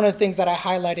 And that was one of the things that I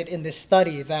highlighted in this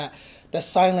study, that the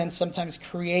silence sometimes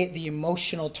create the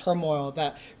emotional turmoil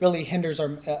that really hinders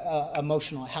our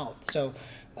emotional health. So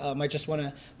I just want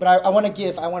to, but I want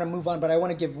to move on, but I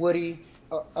want to give Woody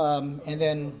and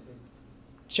then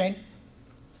Shane.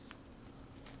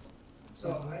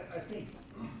 So I think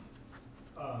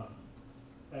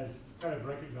as kind of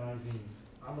recognizing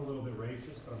I'm a little bit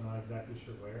racist, but I'm not exactly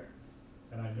sure where.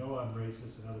 And I know I'm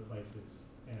racist in other places,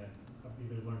 and I've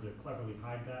either learned to cleverly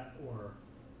hide that or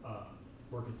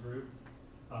work it through.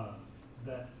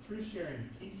 That truth sharing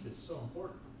piece is so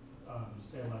important. To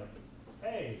say like,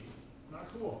 hey, not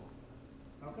cool.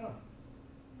 How come?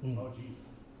 Oh, geez.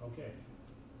 Okay.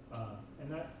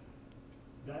 And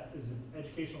that is an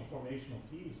educational, formational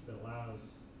piece that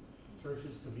allows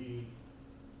churches to be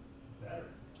better.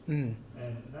 And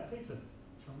that takes a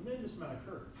tremendous amount of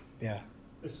courage. Yeah.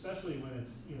 Especially when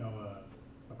it's,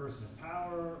 a person in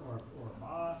power or a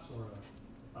boss or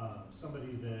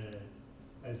somebody that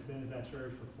has been at that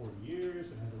church for 40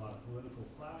 years and has a lot of political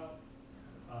clout.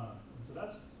 And so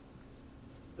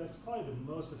that's probably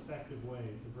the most effective way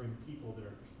to bring people that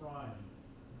are trying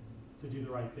to do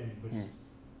the right thing, but just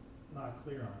not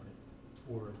clear on it,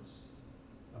 towards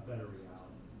a better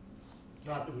reality.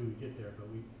 Not that we would get there, but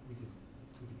we could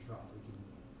try.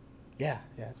 Yeah.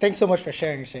 Thanks so much for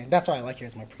sharing, Shane. That's why I like you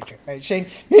as my preacher, right? Shane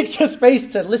makes a space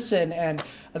to listen, and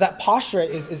that posture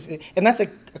is and that's a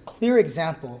clear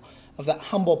example of that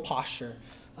humble posture,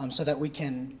 so that we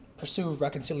can pursue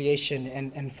reconciliation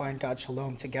and find God's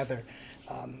shalom together.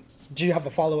 Do you have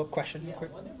a follow-up question? Yeah,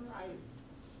 Quick? whenever I'm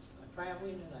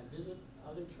traveling and I visit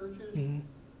other churches,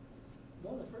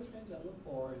 one of the first things I look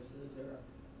for is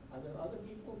are there other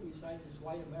people besides just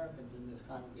white Americans in this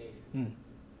congregation? And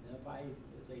if I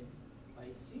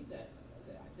see that,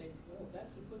 I think, oh,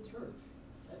 that's a good church.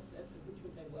 That's a good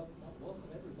church. They welcome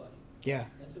everybody. Yeah.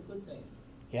 That's a good thing.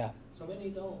 Yeah. So many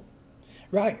don't.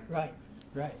 Right.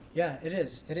 Yeah, it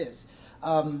is.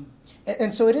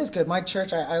 And so it is good. My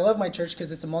church, I love my church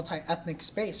because it's a multi-ethnic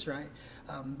space, right?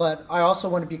 But I also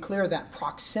want to be clear that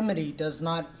proximity does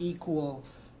not equal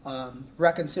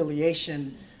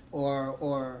reconciliation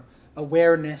or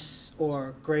awareness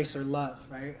or grace or love,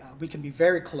 right? We can be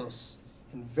very close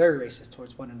and very racist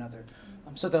towards one another.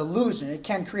 So the illusion, it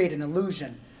can create an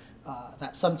illusion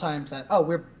that sometimes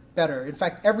we're better. In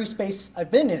fact, every space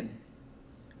I've been in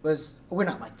we're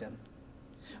not like them.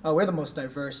 We're the most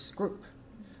diverse group.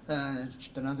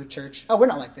 Another church, we're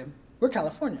not like them. We're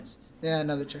Californians. Yeah,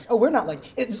 another church, we're not like,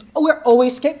 we're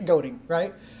always scapegoating,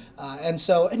 right? And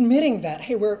so admitting that,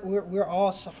 hey, we're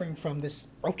all suffering from this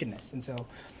brokenness. And so,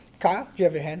 Kyle, do you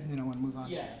have your hand? And then I want to move on.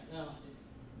 Yeah, no,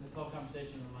 this whole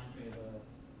conversation reminds me of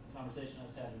a conversation I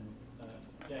was having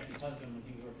with Jackie's husband when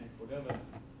he was working in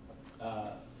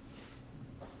Cordova.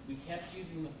 We kept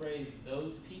using the phrase,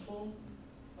 those people,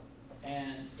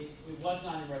 and it was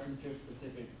not in reference to a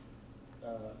specific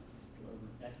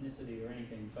ethnicity or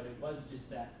anything, but it was just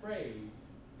that phrase,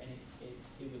 and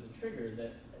it was a trigger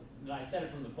that I said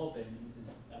it from the pulpit, and he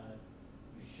said,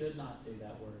 you should not say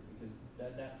that word,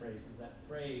 because that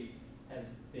phrase has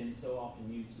been so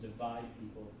often used to divide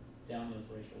people down those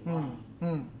racial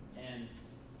lines. And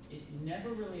it never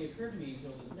really occurred to me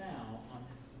until just now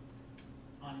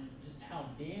on just how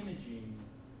damaging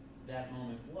that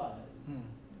moment was.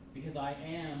 Because I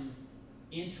am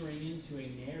entering into a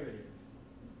narrative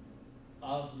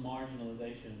of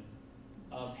marginalization,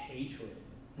 of hatred,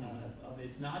 of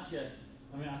it's not just,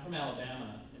 I'm from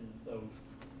Alabama, and so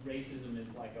racism is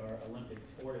like our Olympic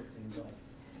sport, it seems like.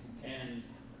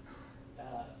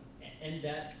 And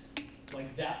that's,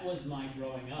 like, that was my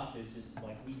growing up, is just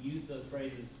like we used those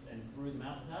phrases and threw them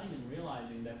out without even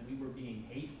realizing that we were being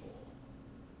hateful.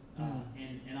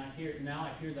 And I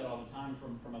hear that all the time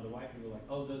from other white people, like,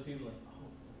 oh, those people are like, oh,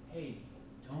 hey,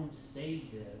 don't say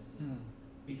this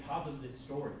because of this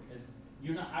story, because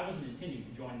I wasn't intending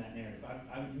to join that narrative.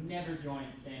 I would never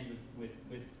stand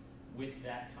with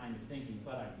that kind of thinking,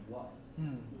 but I was.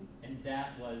 And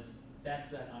that's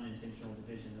that unintentional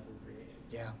division that we're creating.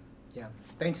 Yeah.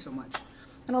 Thanks so much.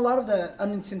 And a lot of the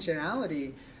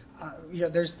unintentionality,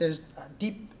 there's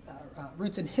deep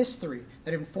roots in history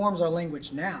that informs our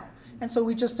language now. And so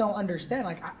we just don't understand.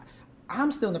 Like,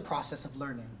 I'm still in the process of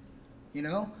learning,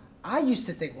 I used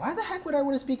to think, why the heck would I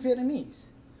want to speak Vietnamese?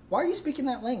 Why are you speaking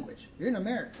that language? You're in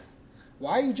America.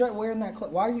 Why are you wearing that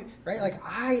clothes? Why are you, right? Like,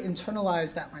 I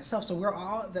internalized that myself. So we're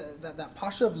all, that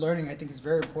posture of learning, I think, is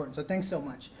very important. So thanks so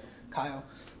much, Kyle.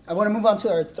 I want to move on to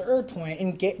our third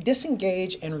point,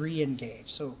 disengage and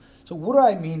re-engage. So what do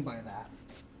I mean by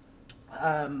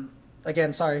that?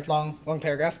 Again, sorry, long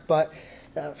paragraph, but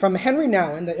from Henry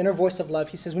Nouwen in The Inner Voice of Love,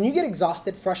 he says, when you get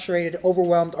exhausted, frustrated,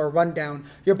 overwhelmed, or run down,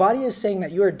 your body is saying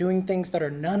that you are doing things that are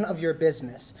none of your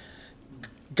business.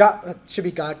 God should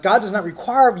be God. God does not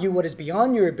require of you what is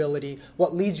beyond your ability,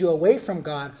 what leads you away from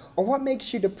God, or what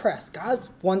makes you depressed. God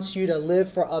wants you to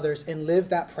live for others and live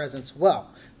that presence well.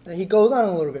 And he goes on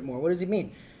a little bit more. What does he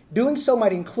mean? Doing so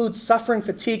might include suffering,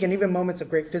 fatigue, and even moments of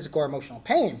great physical or emotional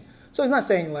pain. So he's not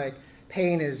saying, like,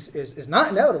 pain is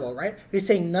not inevitable, right? But he's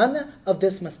saying none of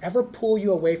this must ever pull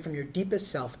you away from your deepest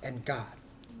self and God.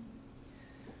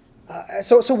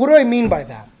 So what do I mean by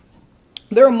that?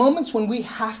 There are moments when we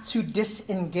have to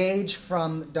disengage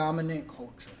from dominant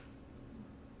culture.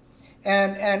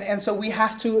 And so we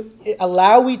have to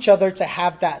allow each other to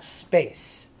have that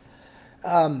space.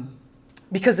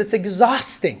 Because it's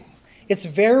exhausting. It's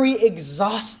very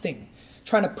exhausting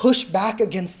trying to push back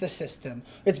against the system.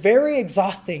 It's very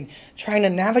exhausting trying to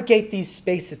navigate these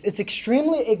spaces. It's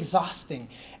extremely exhausting.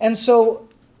 And so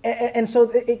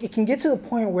it can get to the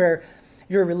point where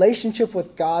your relationship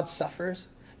with God suffers.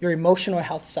 Your emotional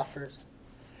health suffers.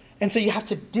 And so you have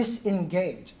to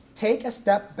disengage. Take a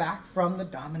step back from the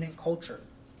dominant culture.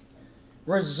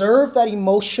 Reserve that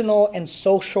emotional and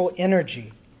social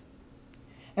energy.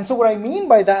 And so what I mean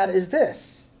by that is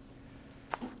this.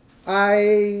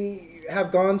 I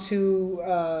have gone to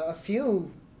a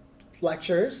few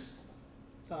lectures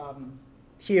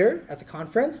here at the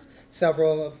conference.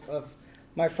 Several of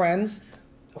my friends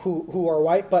who are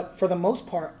white, but for the most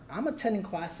part, I'm attending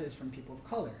classes from people of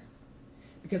color.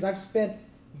 Because I've spent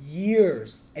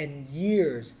years and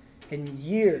years and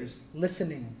years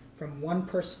listening from one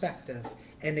perspective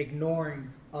and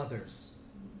ignoring others.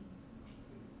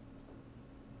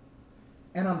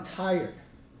 And I'm tired.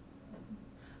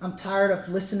 I'm tired of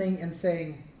listening and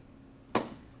saying,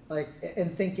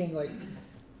 and thinking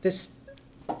this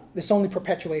only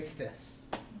perpetuates this.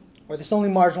 Or this only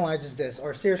marginalizes this.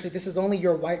 Or seriously, this is only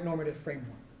your white normative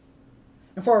framework.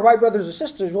 And for our white brothers or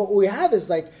sisters, what we have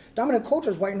is dominant culture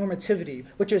is white normativity,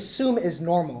 which you assume is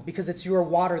normal because it's your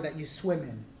water that you swim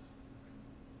in.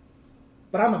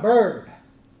 But I'm a bird.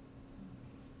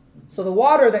 So the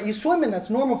water that you swim in that's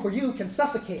normal for you can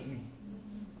suffocate me.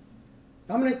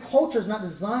 Dominant culture is not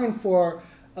designed for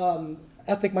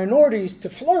ethnic minorities to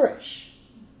flourish.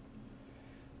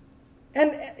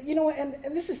 And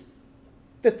this is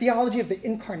the theology of the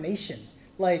incarnation.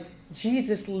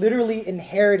 Jesus literally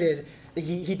inherited,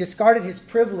 he discarded his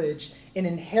privilege and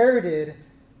inherited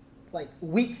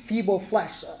weak, feeble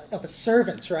flesh of a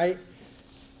servant, right?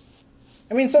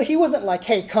 I mean, so he wasn't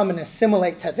hey, come and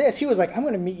assimilate to this. He was I'm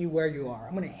going to meet you where you are.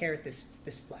 I'm going to inherit this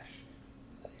flesh.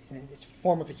 In this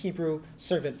form of a Hebrew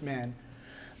servant man.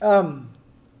 I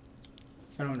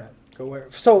don't know. Go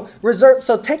where. So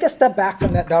take a step back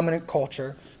from that dominant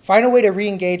culture. Find a way to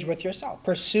re-engage with yourself.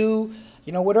 Pursue,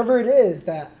 whatever it is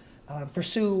that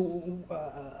pursue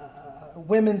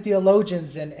women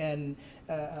theologians and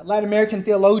Latin American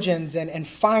theologians and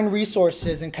find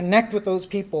resources and connect with those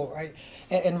people, right?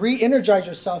 And re-energize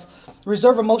yourself.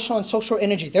 Reserve emotional and social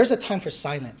energy. There's a time for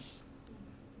silence.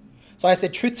 So I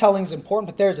said truth-telling is important,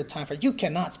 but there's a time for it. You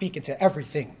cannot speak into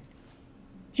everything.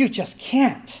 You just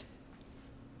can't.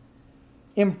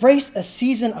 Embrace a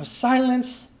season of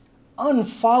silence.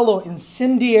 Unfollow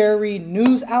incendiary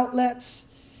news outlets.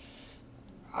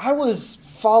 I was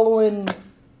following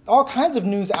all kinds of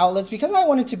news outlets because I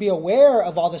wanted to be aware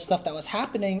of all the stuff that was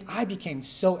happening. I became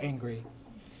so angry.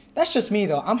 That's just me,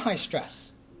 though. I'm high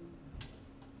stress.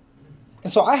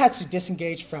 And so I had to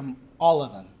disengage from all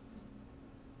of them.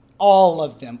 All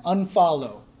of them,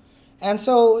 unfollow. And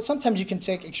so sometimes you can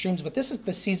take extremes, but this is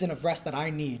the season of rest that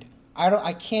I need.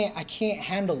 I can't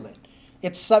handle it.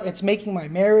 It's making my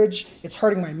marriage, it's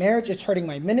hurting my marriage, it's hurting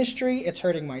my ministry, it's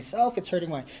hurting myself, it's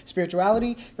hurting my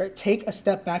spirituality, right? Take a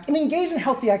step back and engage in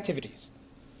healthy activities.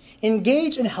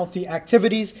 Engage in healthy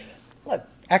activities. Look,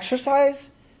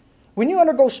 exercise. When you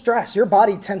undergo stress, your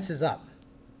body tenses up.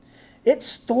 It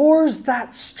stores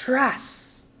that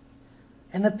stress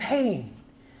and the pain.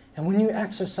 And when you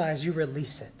exercise, you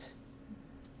release it.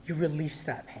 You release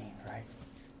that pain, right?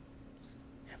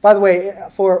 By the way,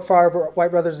 for our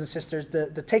white brothers and sisters,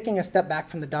 the taking a step back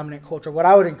from the dominant culture, what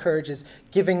I would encourage is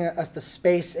giving us the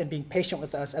space and being patient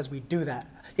with us as we do that.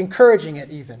 Encouraging it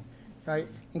even, right?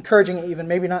 Encouraging it even.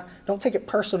 Maybe not, don't take it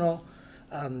personal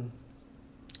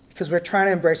because we're trying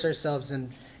to embrace ourselves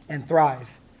and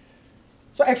thrive.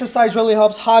 So exercise really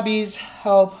helps. Hobbies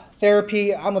help.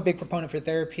 Therapy, I'm a big proponent for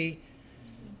therapy.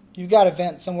 You've got to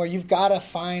vent somewhere. You've got to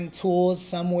find tools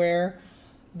somewhere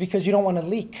because you don't want to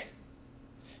leak.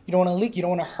 You don't want to leak. You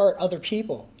don't want to hurt other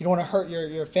people. You don't want to hurt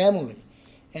your family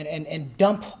and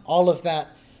dump all of that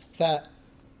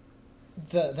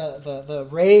the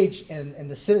rage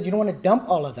and the sin. You don't want to dump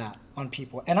all of that on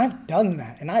people. And I've done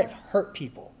that, and I've hurt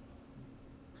people.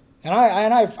 And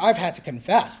I've had to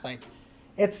confess,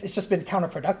 it's just been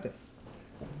counterproductive.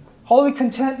 Holy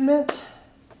contentment.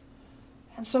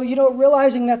 And so,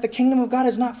 realizing that the kingdom of God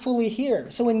is not fully here.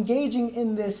 So engaging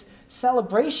in this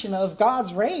celebration of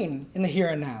God's reign in the here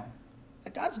and now.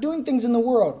 That God's doing things in the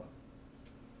world.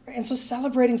 Right? And so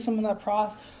celebrating some of that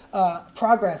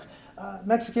progress.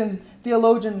 Mexican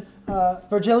theologian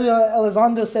Virgilio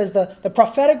Elizondo says the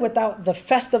prophetic without the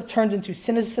festive turns into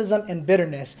cynicism and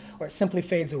bitterness, or it simply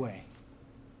fades away.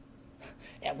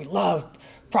 Yeah, we love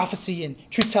prophecy and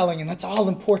truth-telling, and that's all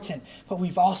important, but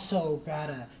we've also got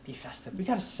to be festive. We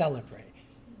got to celebrate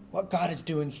what God is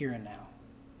doing here and now.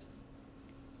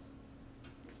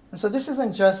 And so this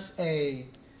isn't just a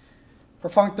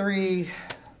perfunctory,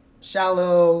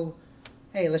 shallow,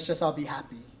 hey, let's just all be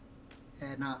happy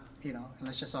and not, and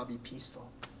let's just all be peaceful.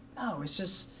 No, it's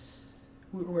just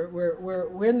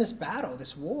we're in this battle,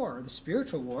 this war, the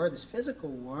spiritual war, this physical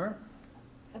war,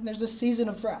 and there's a season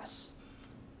of rest.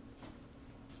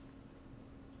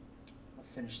 I'll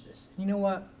finish this. You know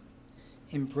what?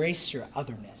 Embrace your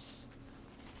otherness.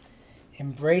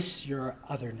 Embrace your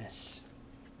otherness.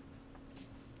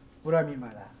 What do I mean by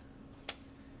that?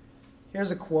 Here's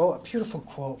a quote, a beautiful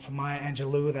quote from Maya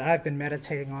Angelou that I've been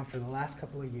meditating on for the last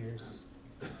couple of years.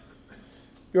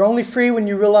 You're only free when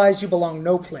you realize you belong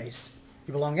no place.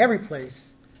 You belong every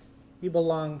place. You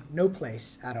belong no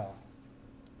place at all.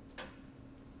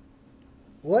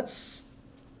 What's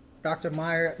Dr.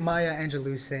 Maya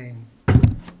Angelou saying?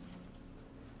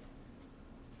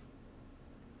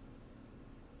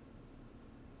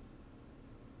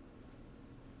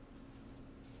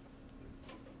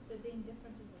 That being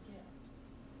different is a gift.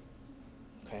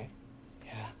 Okay.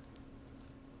 Yeah.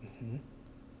 Mm-hmm.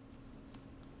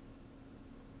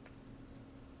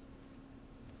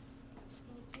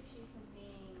 And it keeps you from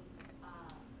being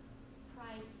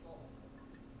prideful.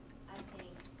 I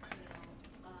think, I'm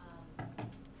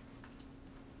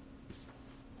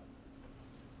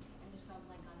just going to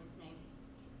blank on his name.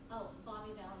 Oh,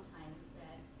 Bobby Valentine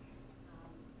said,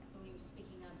 when he was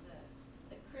speaking of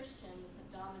the Christians have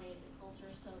dominated the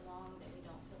culture so long that we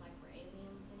don't feel like we're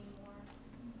aliens anymore.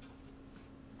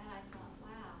 And I thought,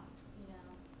 wow,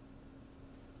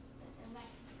 and that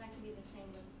can be the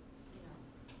same with,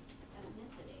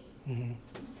 ethnicity. Mm-hmm.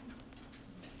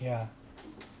 Yeah.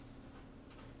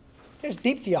 There's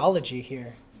deep theology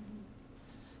here.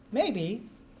 Maybe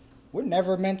we're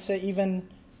never meant to even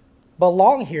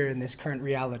belong here in this current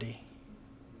reality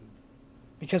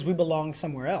because we belong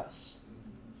somewhere else,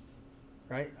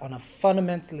 right? On a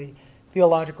fundamentally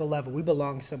theological level, we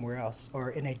belong somewhere else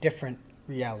or in a different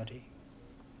reality.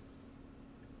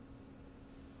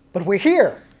 But we're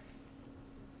here.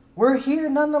 We're here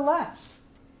nonetheless.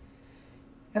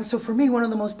 And so for me, one of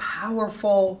the most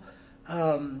powerful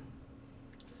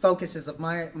focuses of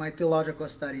my theological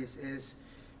studies is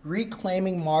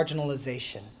reclaiming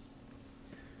marginalization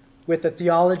with the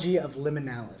theology of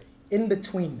liminality,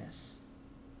 in-betweenness.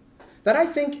 That I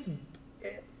think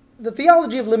the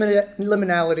theology of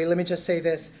liminality, let me just say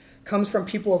this, comes from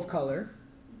people of color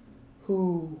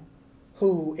who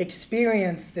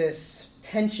experience this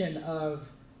tension of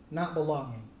not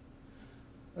belonging.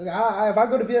 Like, if I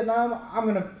go to Vietnam, I'm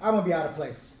gonna be out of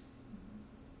place.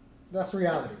 That's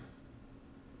reality.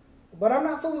 But I'm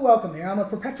not fully welcome here. I'm a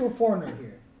perpetual foreigner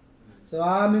here. So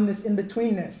I'm in this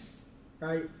in-betweenness,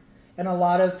 right? And a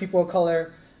lot of people of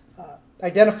color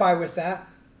identify with that.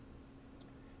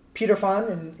 Peter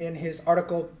Phan, in his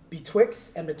article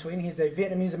Betwixt and Between, he's a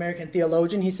Vietnamese-American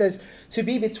theologian, he says, to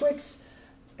be betwixt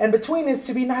and between is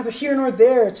to be neither here nor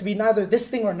there, to be neither this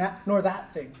thing nor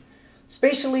that thing.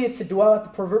 Spatially, it's to dwell at the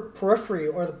periphery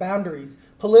or the boundaries.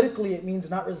 Politically, it means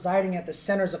not residing at the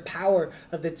centers of power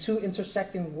of the two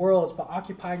intersecting worlds, but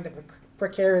occupying the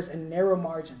precarious and narrow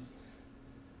margins.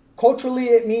 Culturally,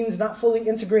 it means not fully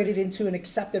integrated into and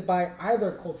accepted by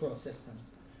either cultural systems.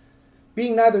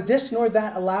 Being neither this nor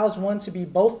that allows one to be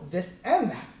both this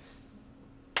and that.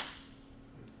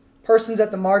 Persons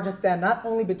at the margins stand not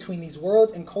only between these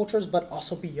worlds and cultures, but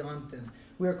also beyond them.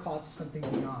 We are called to something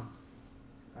beyond.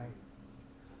 Right?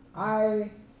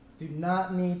 I do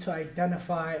not need to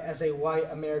identify as a white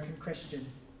American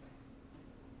Christian.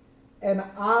 And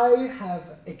I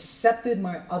have accepted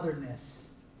my otherness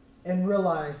and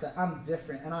realized that I'm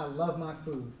different and I love my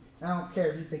food. And I don't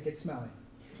care if you think it's smelly.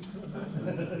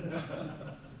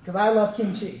 Because I love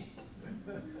kimchi.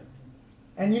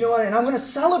 And you know what? And I'm going to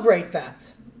celebrate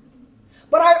that.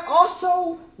 But I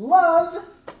also love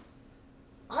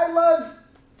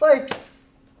like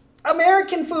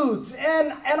American foods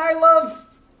and I love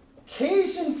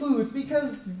Cajun foods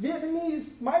because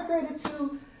Vietnamese migrated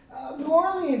to New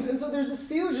Orleans, and so there's this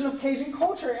fusion of Cajun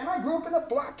culture, and I grew up in a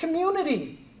black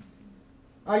community.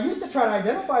 I used to try to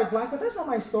identify as black, but that's not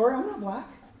my story. I'm not black.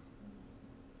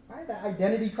 Right? That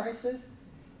identity crisis.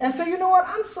 And so you know what?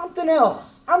 I'm something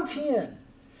else. I'm 10.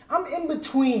 I'm in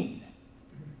between.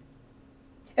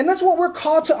 And that's what we're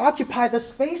called to occupy, the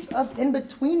space of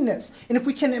in-betweenness. And if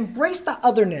we can embrace the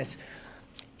otherness.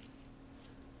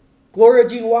 Gloria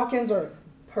Jean Watkins, or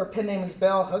her pen name is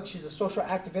Bell Hooks, she's a social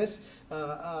activist,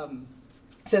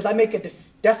 says, I make a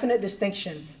definite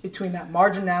distinction between that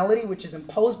marginality which is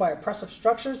imposed by oppressive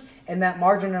structures and that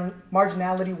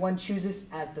marginality one chooses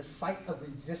as the site of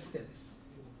resistance,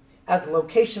 as the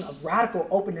location of radical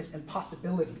openness and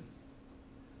possibility.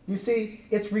 You see,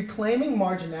 it's reclaiming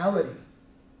marginality.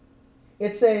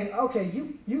 It's saying, okay,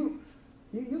 you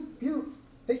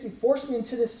think you forced me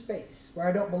into this space where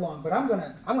I don't belong, but I'm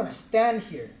gonna stand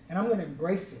here and I'm gonna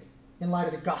embrace it in light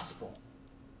of the gospel.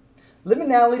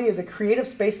 Liminality is a creative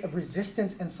space of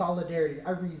resistance and solidarity. I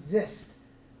resist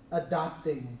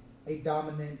adopting a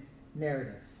dominant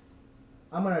narrative.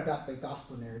 I'm going to adopt the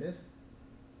gospel narrative,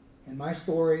 and my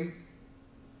story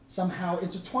somehow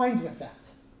intertwines with that.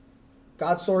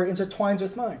 God's story intertwines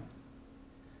with mine.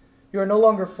 You are no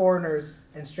longer foreigners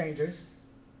and strangers,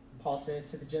 Paul says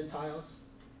to the Gentiles,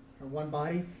 are one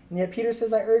body, and yet Peter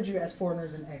says, I urge you as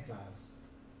foreigners and exiles.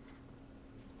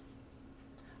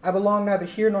 I belong neither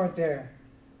here nor there.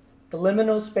 The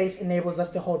liminal space enables us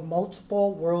to hold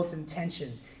multiple worlds in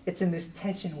tension. It's in this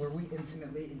tension where we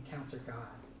intimately encounter God.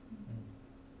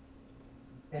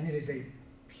 And it is a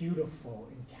beautiful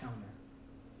encounter.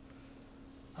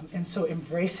 And so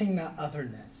embracing that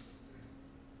otherness.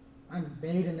 I'm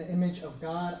made in the image of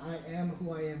God. I am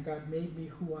who I am. God made me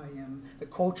who I am. The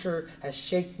culture has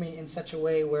shaped me in such a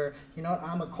way where, you know what,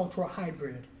 I'm a cultural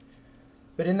hybrid.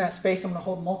 But in that space, I'm going to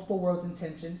hold multiple worlds in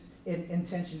tension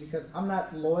because I'm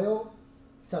not loyal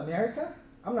to America.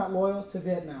 I'm not loyal to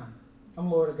Vietnam.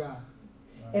 I'm loyal to God.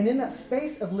 Right. And in that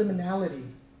space of liminality,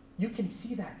 you can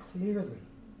see that clearly.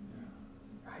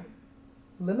 Right?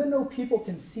 Liminal people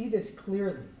can see this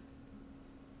clearly.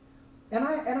 And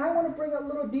I want to bring it a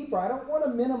little deeper. I don't want to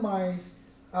minimize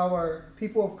our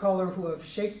people of color who have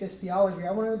shaped this theology.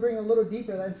 I want to bring it a little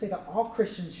deeper and say that all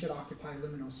Christians should occupy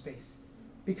liminal space.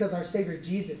 Because our Savior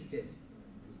Jesus did.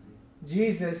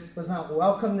 Jesus was not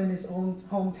welcomed in his own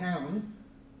hometown.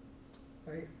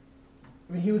 Right?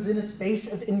 I mean, he was in a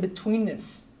space of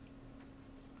in-betweenness.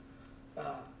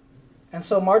 And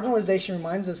so marginalization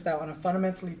reminds us that on a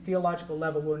fundamentally theological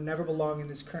level, we'll never belong in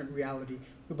this current reality.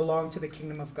 We belong to the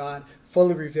kingdom of God,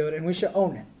 fully revealed, and we should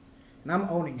own it. And I'm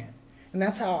owning it. And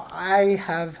that's how I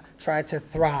have tried to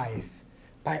thrive,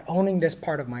 by owning this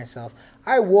part of myself.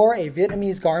 I wore a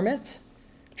Vietnamese garment,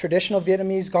 traditional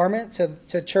Vietnamese garment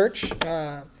to church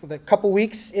for the couple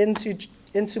weeks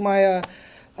into my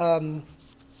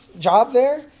job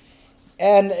there.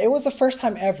 And it was the first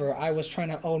time ever I was trying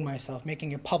to own myself,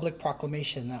 making a public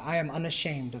proclamation that I am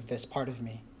unashamed of this part of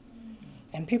me.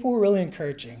 And people were really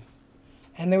encouraging.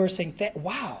 And they were saying,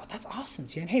 wow, that's awesome,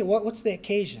 Tien. Hey, what's the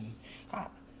occasion?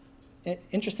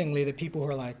 Interestingly, the people who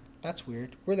are like, that's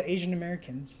weird, we're the Asian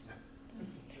Americans.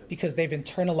 Because they've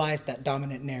internalized that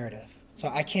dominant narrative. So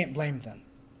I can't blame them.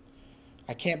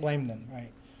 I can't blame them,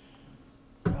 right?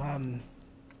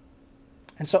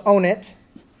 And so own it.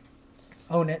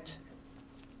 Own it.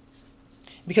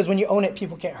 Because when you own it,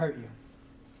 people can't hurt you.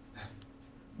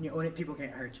 When you own it, people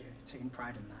can't hurt you. You're taking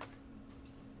pride in that.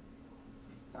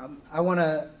 I want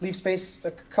to leave space a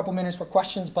couple minutes for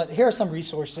questions, but here are some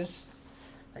resources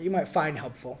that you might find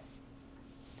helpful.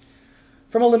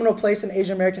 From a Liminal Place in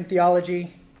Asian American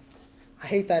Theology. I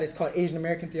hate that it's called Asian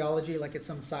American Theology, like it's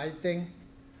some side thing.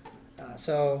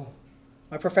 So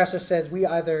my professor says we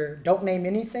either don't name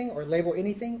anything or label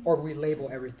anything, or we label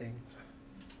everything.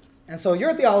 And so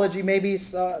your theology, maybe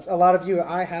a lot of you,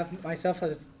 I have myself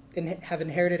have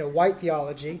inherited a white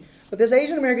theology, but this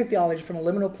Asian American theology from a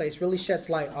liminal place really sheds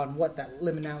light on what that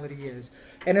liminality is.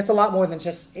 And it's a lot more than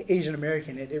just Asian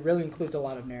American. It really includes a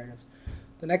lot of narratives.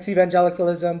 The Next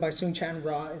Evangelicalism by Soong Chan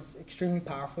Ra is extremely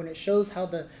powerful, and it shows how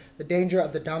the danger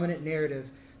of the dominant narrative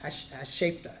has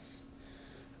shaped us.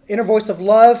 Inner Voice of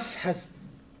Love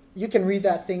you can read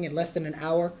that thing in less than an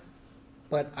hour,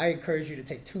 but I encourage you to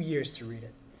take 2 years to read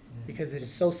it. Because it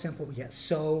is so simple yet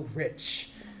so rich.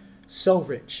 So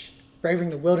rich. Braving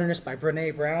the Wilderness by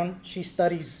Brené Brown. She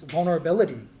studies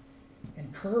vulnerability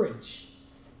and courage.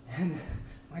 And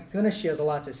my goodness, she has a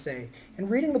lot to say. And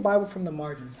reading the Bible from the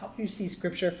margins helps you see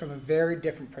Scripture from a very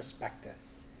different perspective.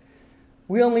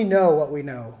 We only know what we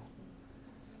know.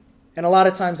 And a lot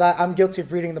of times I'm guilty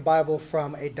of reading the Bible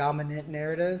from a dominant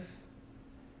narrative.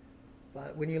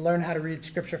 But when you learn how to read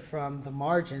Scripture from the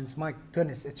margins, my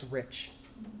goodness, it's rich.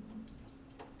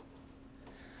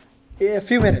 A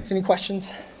few minutes. Any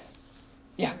questions?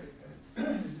 Yeah. You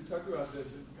talked about this.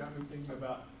 It got me thinking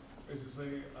about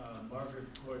basically Margaret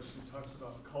Coach, who talks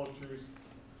about cultures,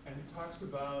 and he talks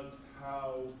about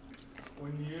how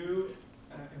when you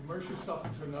immerse yourself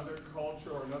into another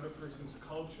culture or another person's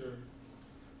culture,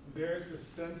 there's a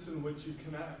sense in which you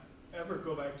cannot ever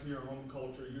go back to your home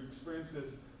culture. You experience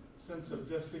this sense of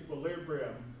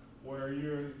disequilibrium where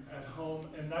you're at home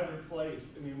in neither place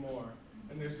anymore.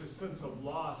 And there's a sense of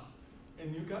loss.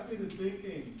 And you got me to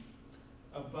thinking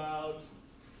about,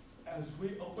 as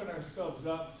we open ourselves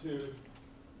up to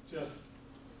just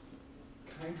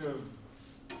kind of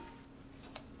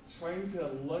trying to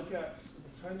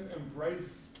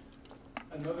embrace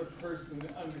another person,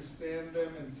 understand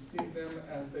them and see them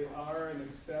as they are and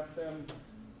accept them,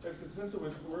 there's a sense in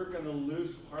which we're going to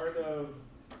lose part of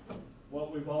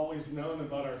what we've always known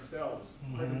about ourselves,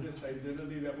 part of this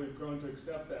identity that we've grown to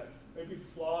accept that may be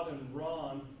flawed and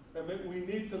wrong, that we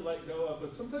need to let go of,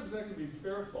 but sometimes that can be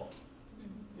fearful,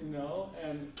 you know,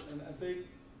 and I think,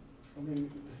 I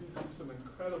mean, you've had some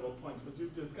incredible points, but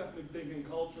you've just got me thinking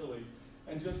culturally,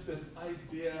 and just this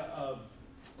idea of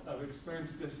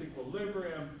experienced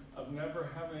disequilibrium, of never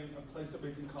having a place that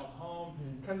we can call home,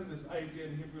 kind of this idea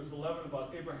in Hebrews 11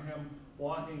 about Abraham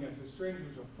walking as a stranger,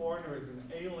 as a foreigner, as an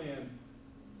alien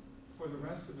for the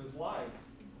rest of his life.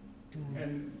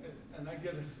 And I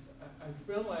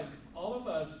feel like all of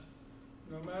us,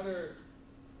 no matter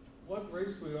what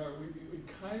race we are, we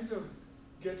kind of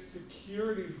get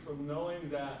security from knowing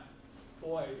that,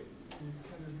 boy,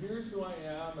 kind of here's who I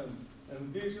am,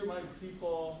 and these are my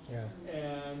people,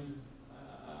 and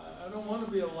I don't want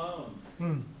to be alone.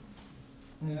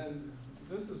 And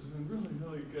this has been really,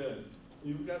 really good.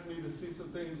 You've got me to see some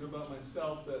things about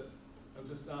myself that I've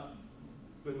just not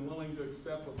been willing to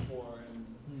accept before, and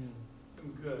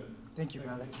been good. Thank you,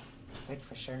 brother. Thank you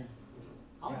for sharing.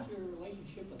 How's your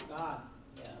relationship with God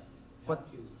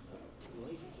helped you?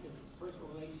 Personal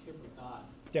relationship with God.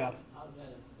 Yeah. How's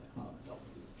that help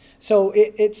you? So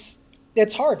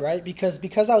it's hard, right?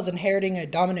 Because I was inheriting a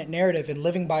dominant narrative and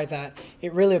living by that,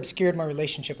 it really obscured my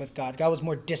relationship with God. God was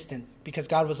more distant because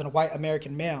God was a white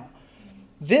American male.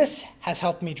 This has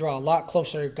helped me draw a lot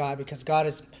closer to God because God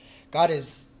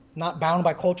is not bound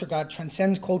by culture. God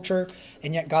transcends culture,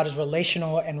 and yet God is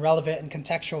relational and relevant and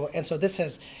contextual. And so this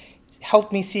has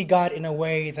helped me see God in a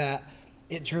way that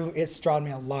it's drawn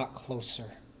me a lot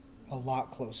closer.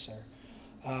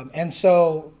 And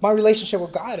so my relationship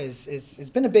with God has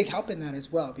been a big help in that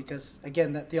as well, because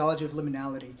again, that theology of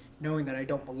liminality, knowing that I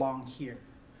don't belong here,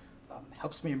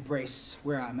 helps me embrace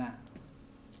where I'm at.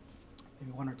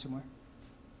 Maybe one or two more.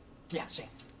 Yeah, Shane.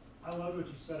 I love what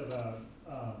you said about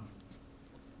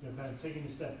kind of taking a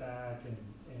step back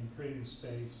and creating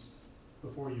space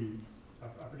before you,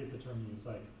 I forget the term you use,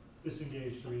 like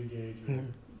disengage to re-engage. Or,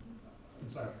 I'm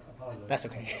sorry, I apologize. That's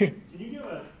okay. Can you give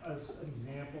us an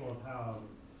example of how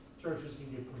churches can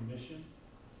give permission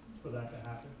for that to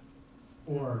happen,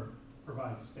 or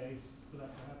provide space for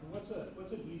that to happen?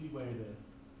 What's an easy way that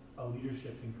a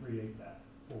leadership can create that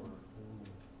for?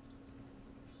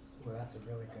 Well, that's a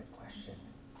really good question.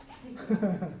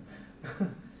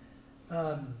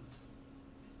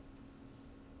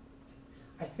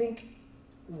 I think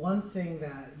one thing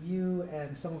that you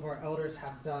and some of our elders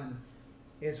have done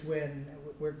is when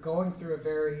we're going through a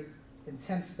very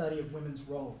intense study of women's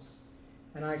roles.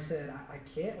 And I said, I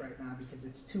can't right now because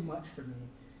it's too much for me.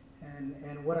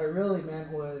 And what I really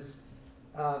meant was,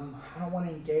 I don't want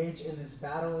to engage in this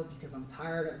battle because I'm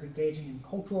tired of engaging in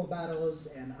cultural battles,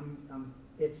 and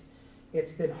it's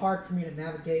been hard for me to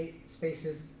navigate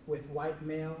spaces with white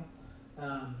male,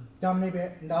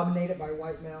 dominated by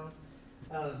white males.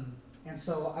 And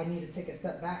so I need to take a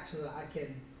step back so that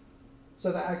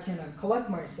I can collect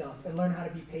myself and learn how to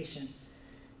be patient.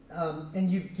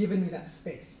 And you've given me that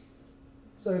space.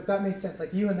 So if that makes sense,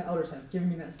 like you and the elders have given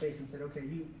me that space and said, okay,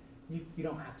 you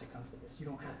don't have to come to this. You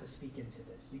don't have to speak into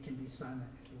this. You can be silent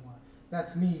if you want.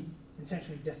 That's me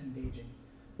intentionally disengaging.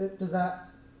 Is that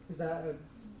a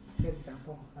good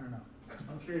example? I don't know.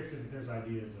 I'm curious if there's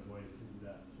ideas of ways to do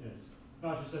that. It's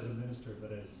not just as a minister,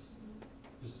 but as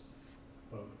just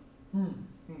folk. Can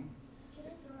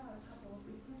I throw out a couple of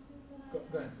resources that I have?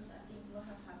 Go ahead. Because I think what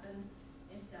has happened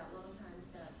is that a lot of times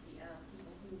that the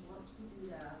people who wants to do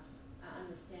the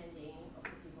understanding of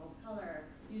the people of color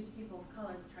use people of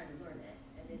color to try to learn it.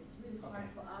 And it's really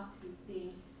hard for us who's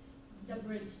being the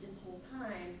bridge this whole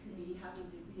time to be having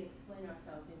to re-explain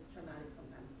ourselves. It's traumatic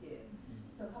sometimes too.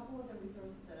 So a couple of the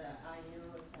resources that I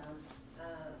know is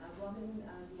Robin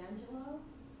DiAngelo,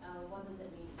 What Does It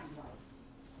Mean to Be White?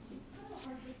 It's kind of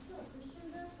hard, it's not a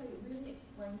Christian book, but it really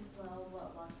explains well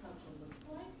what white culture looks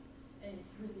like, and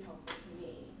it's really helpful to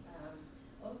me.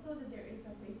 Also, that there is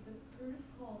a Facebook group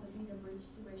called the Be the Bridge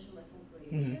to Racial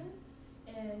Reconciliation,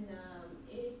 and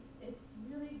it's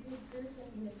really good group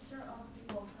that's a mixture of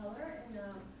people of color and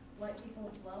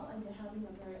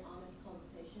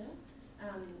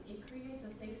it creates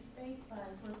a safe space,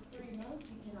 but for 3 months,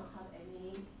 you cannot have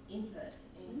any input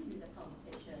into the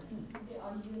conversation. There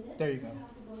are units There you you go.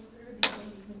 have to go through before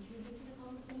you contribute to the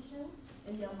conversation,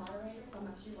 and there are moderators, I'm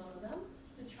actually one of them,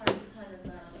 to try to kind of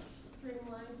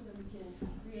streamline so that we can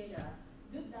create a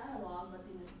good dialogue, but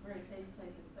in this very safe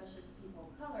place, especially for people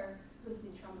of color who's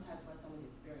been traumatized by some of the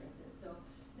experiences. So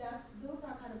those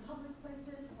are kind of public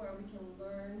places where we can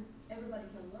learn, everybody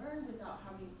can learn without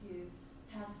having to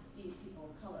tax these people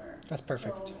of color. That's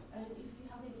perfect. So, and if you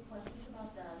have any questions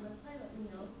about the website, let me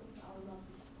know, because I would love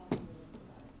to talk to you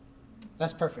about it.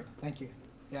 That's perfect. Thank you.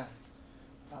 Yeah.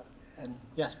 And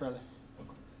yes, brother.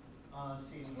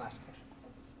 See, Last question.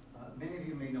 many of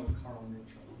you may know Carl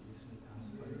Mitchell. He's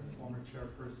the former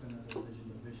chairperson of the Religion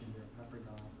Division here at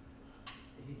Pepperdine.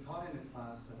 He taught in a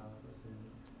class that I was in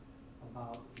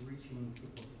about reaching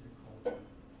people with the culture.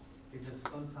 He says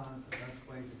sometimes the best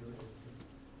way to do it is to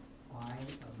find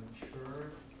a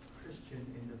mature Christian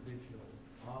individual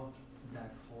of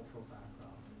that cultural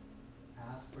background,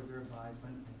 ask for their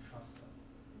advisement, and trust them.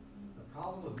 The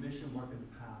problem with mission work in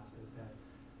the past is that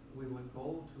we would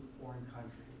go to foreign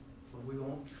countries, but we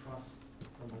won't trust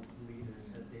the local leaders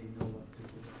that they know what to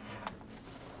do.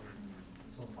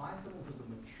 So find someone who's a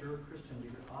mature Christian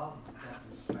leader of that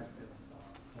respective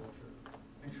culture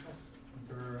and trust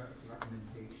their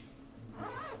recommendation.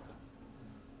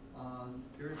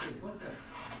 There's a book that's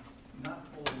not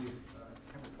fully, I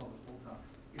can't recall the full title,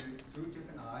 either Through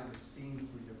Different Eyes or Seeing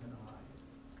Through Different Eyes.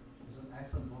 It's an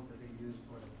excellent book that they use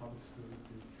for the public schools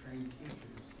to train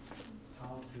teachers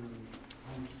how to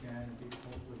understand and be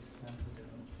culturally sensitive.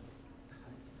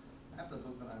 I have the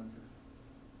book, but I'm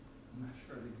not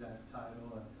sure the exact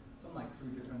title. Something like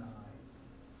Through Different Eyes.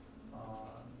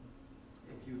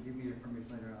 If you give me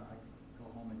information later, I can go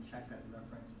home and check that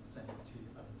reference and send it to you.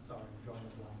 I'm sorry, I'm drawing a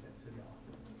blank. That's too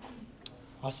often.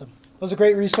 Awesome. Those are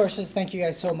great resources. Thank you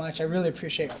guys so much. I really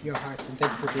appreciate your hearts, and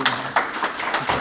thank you for being here.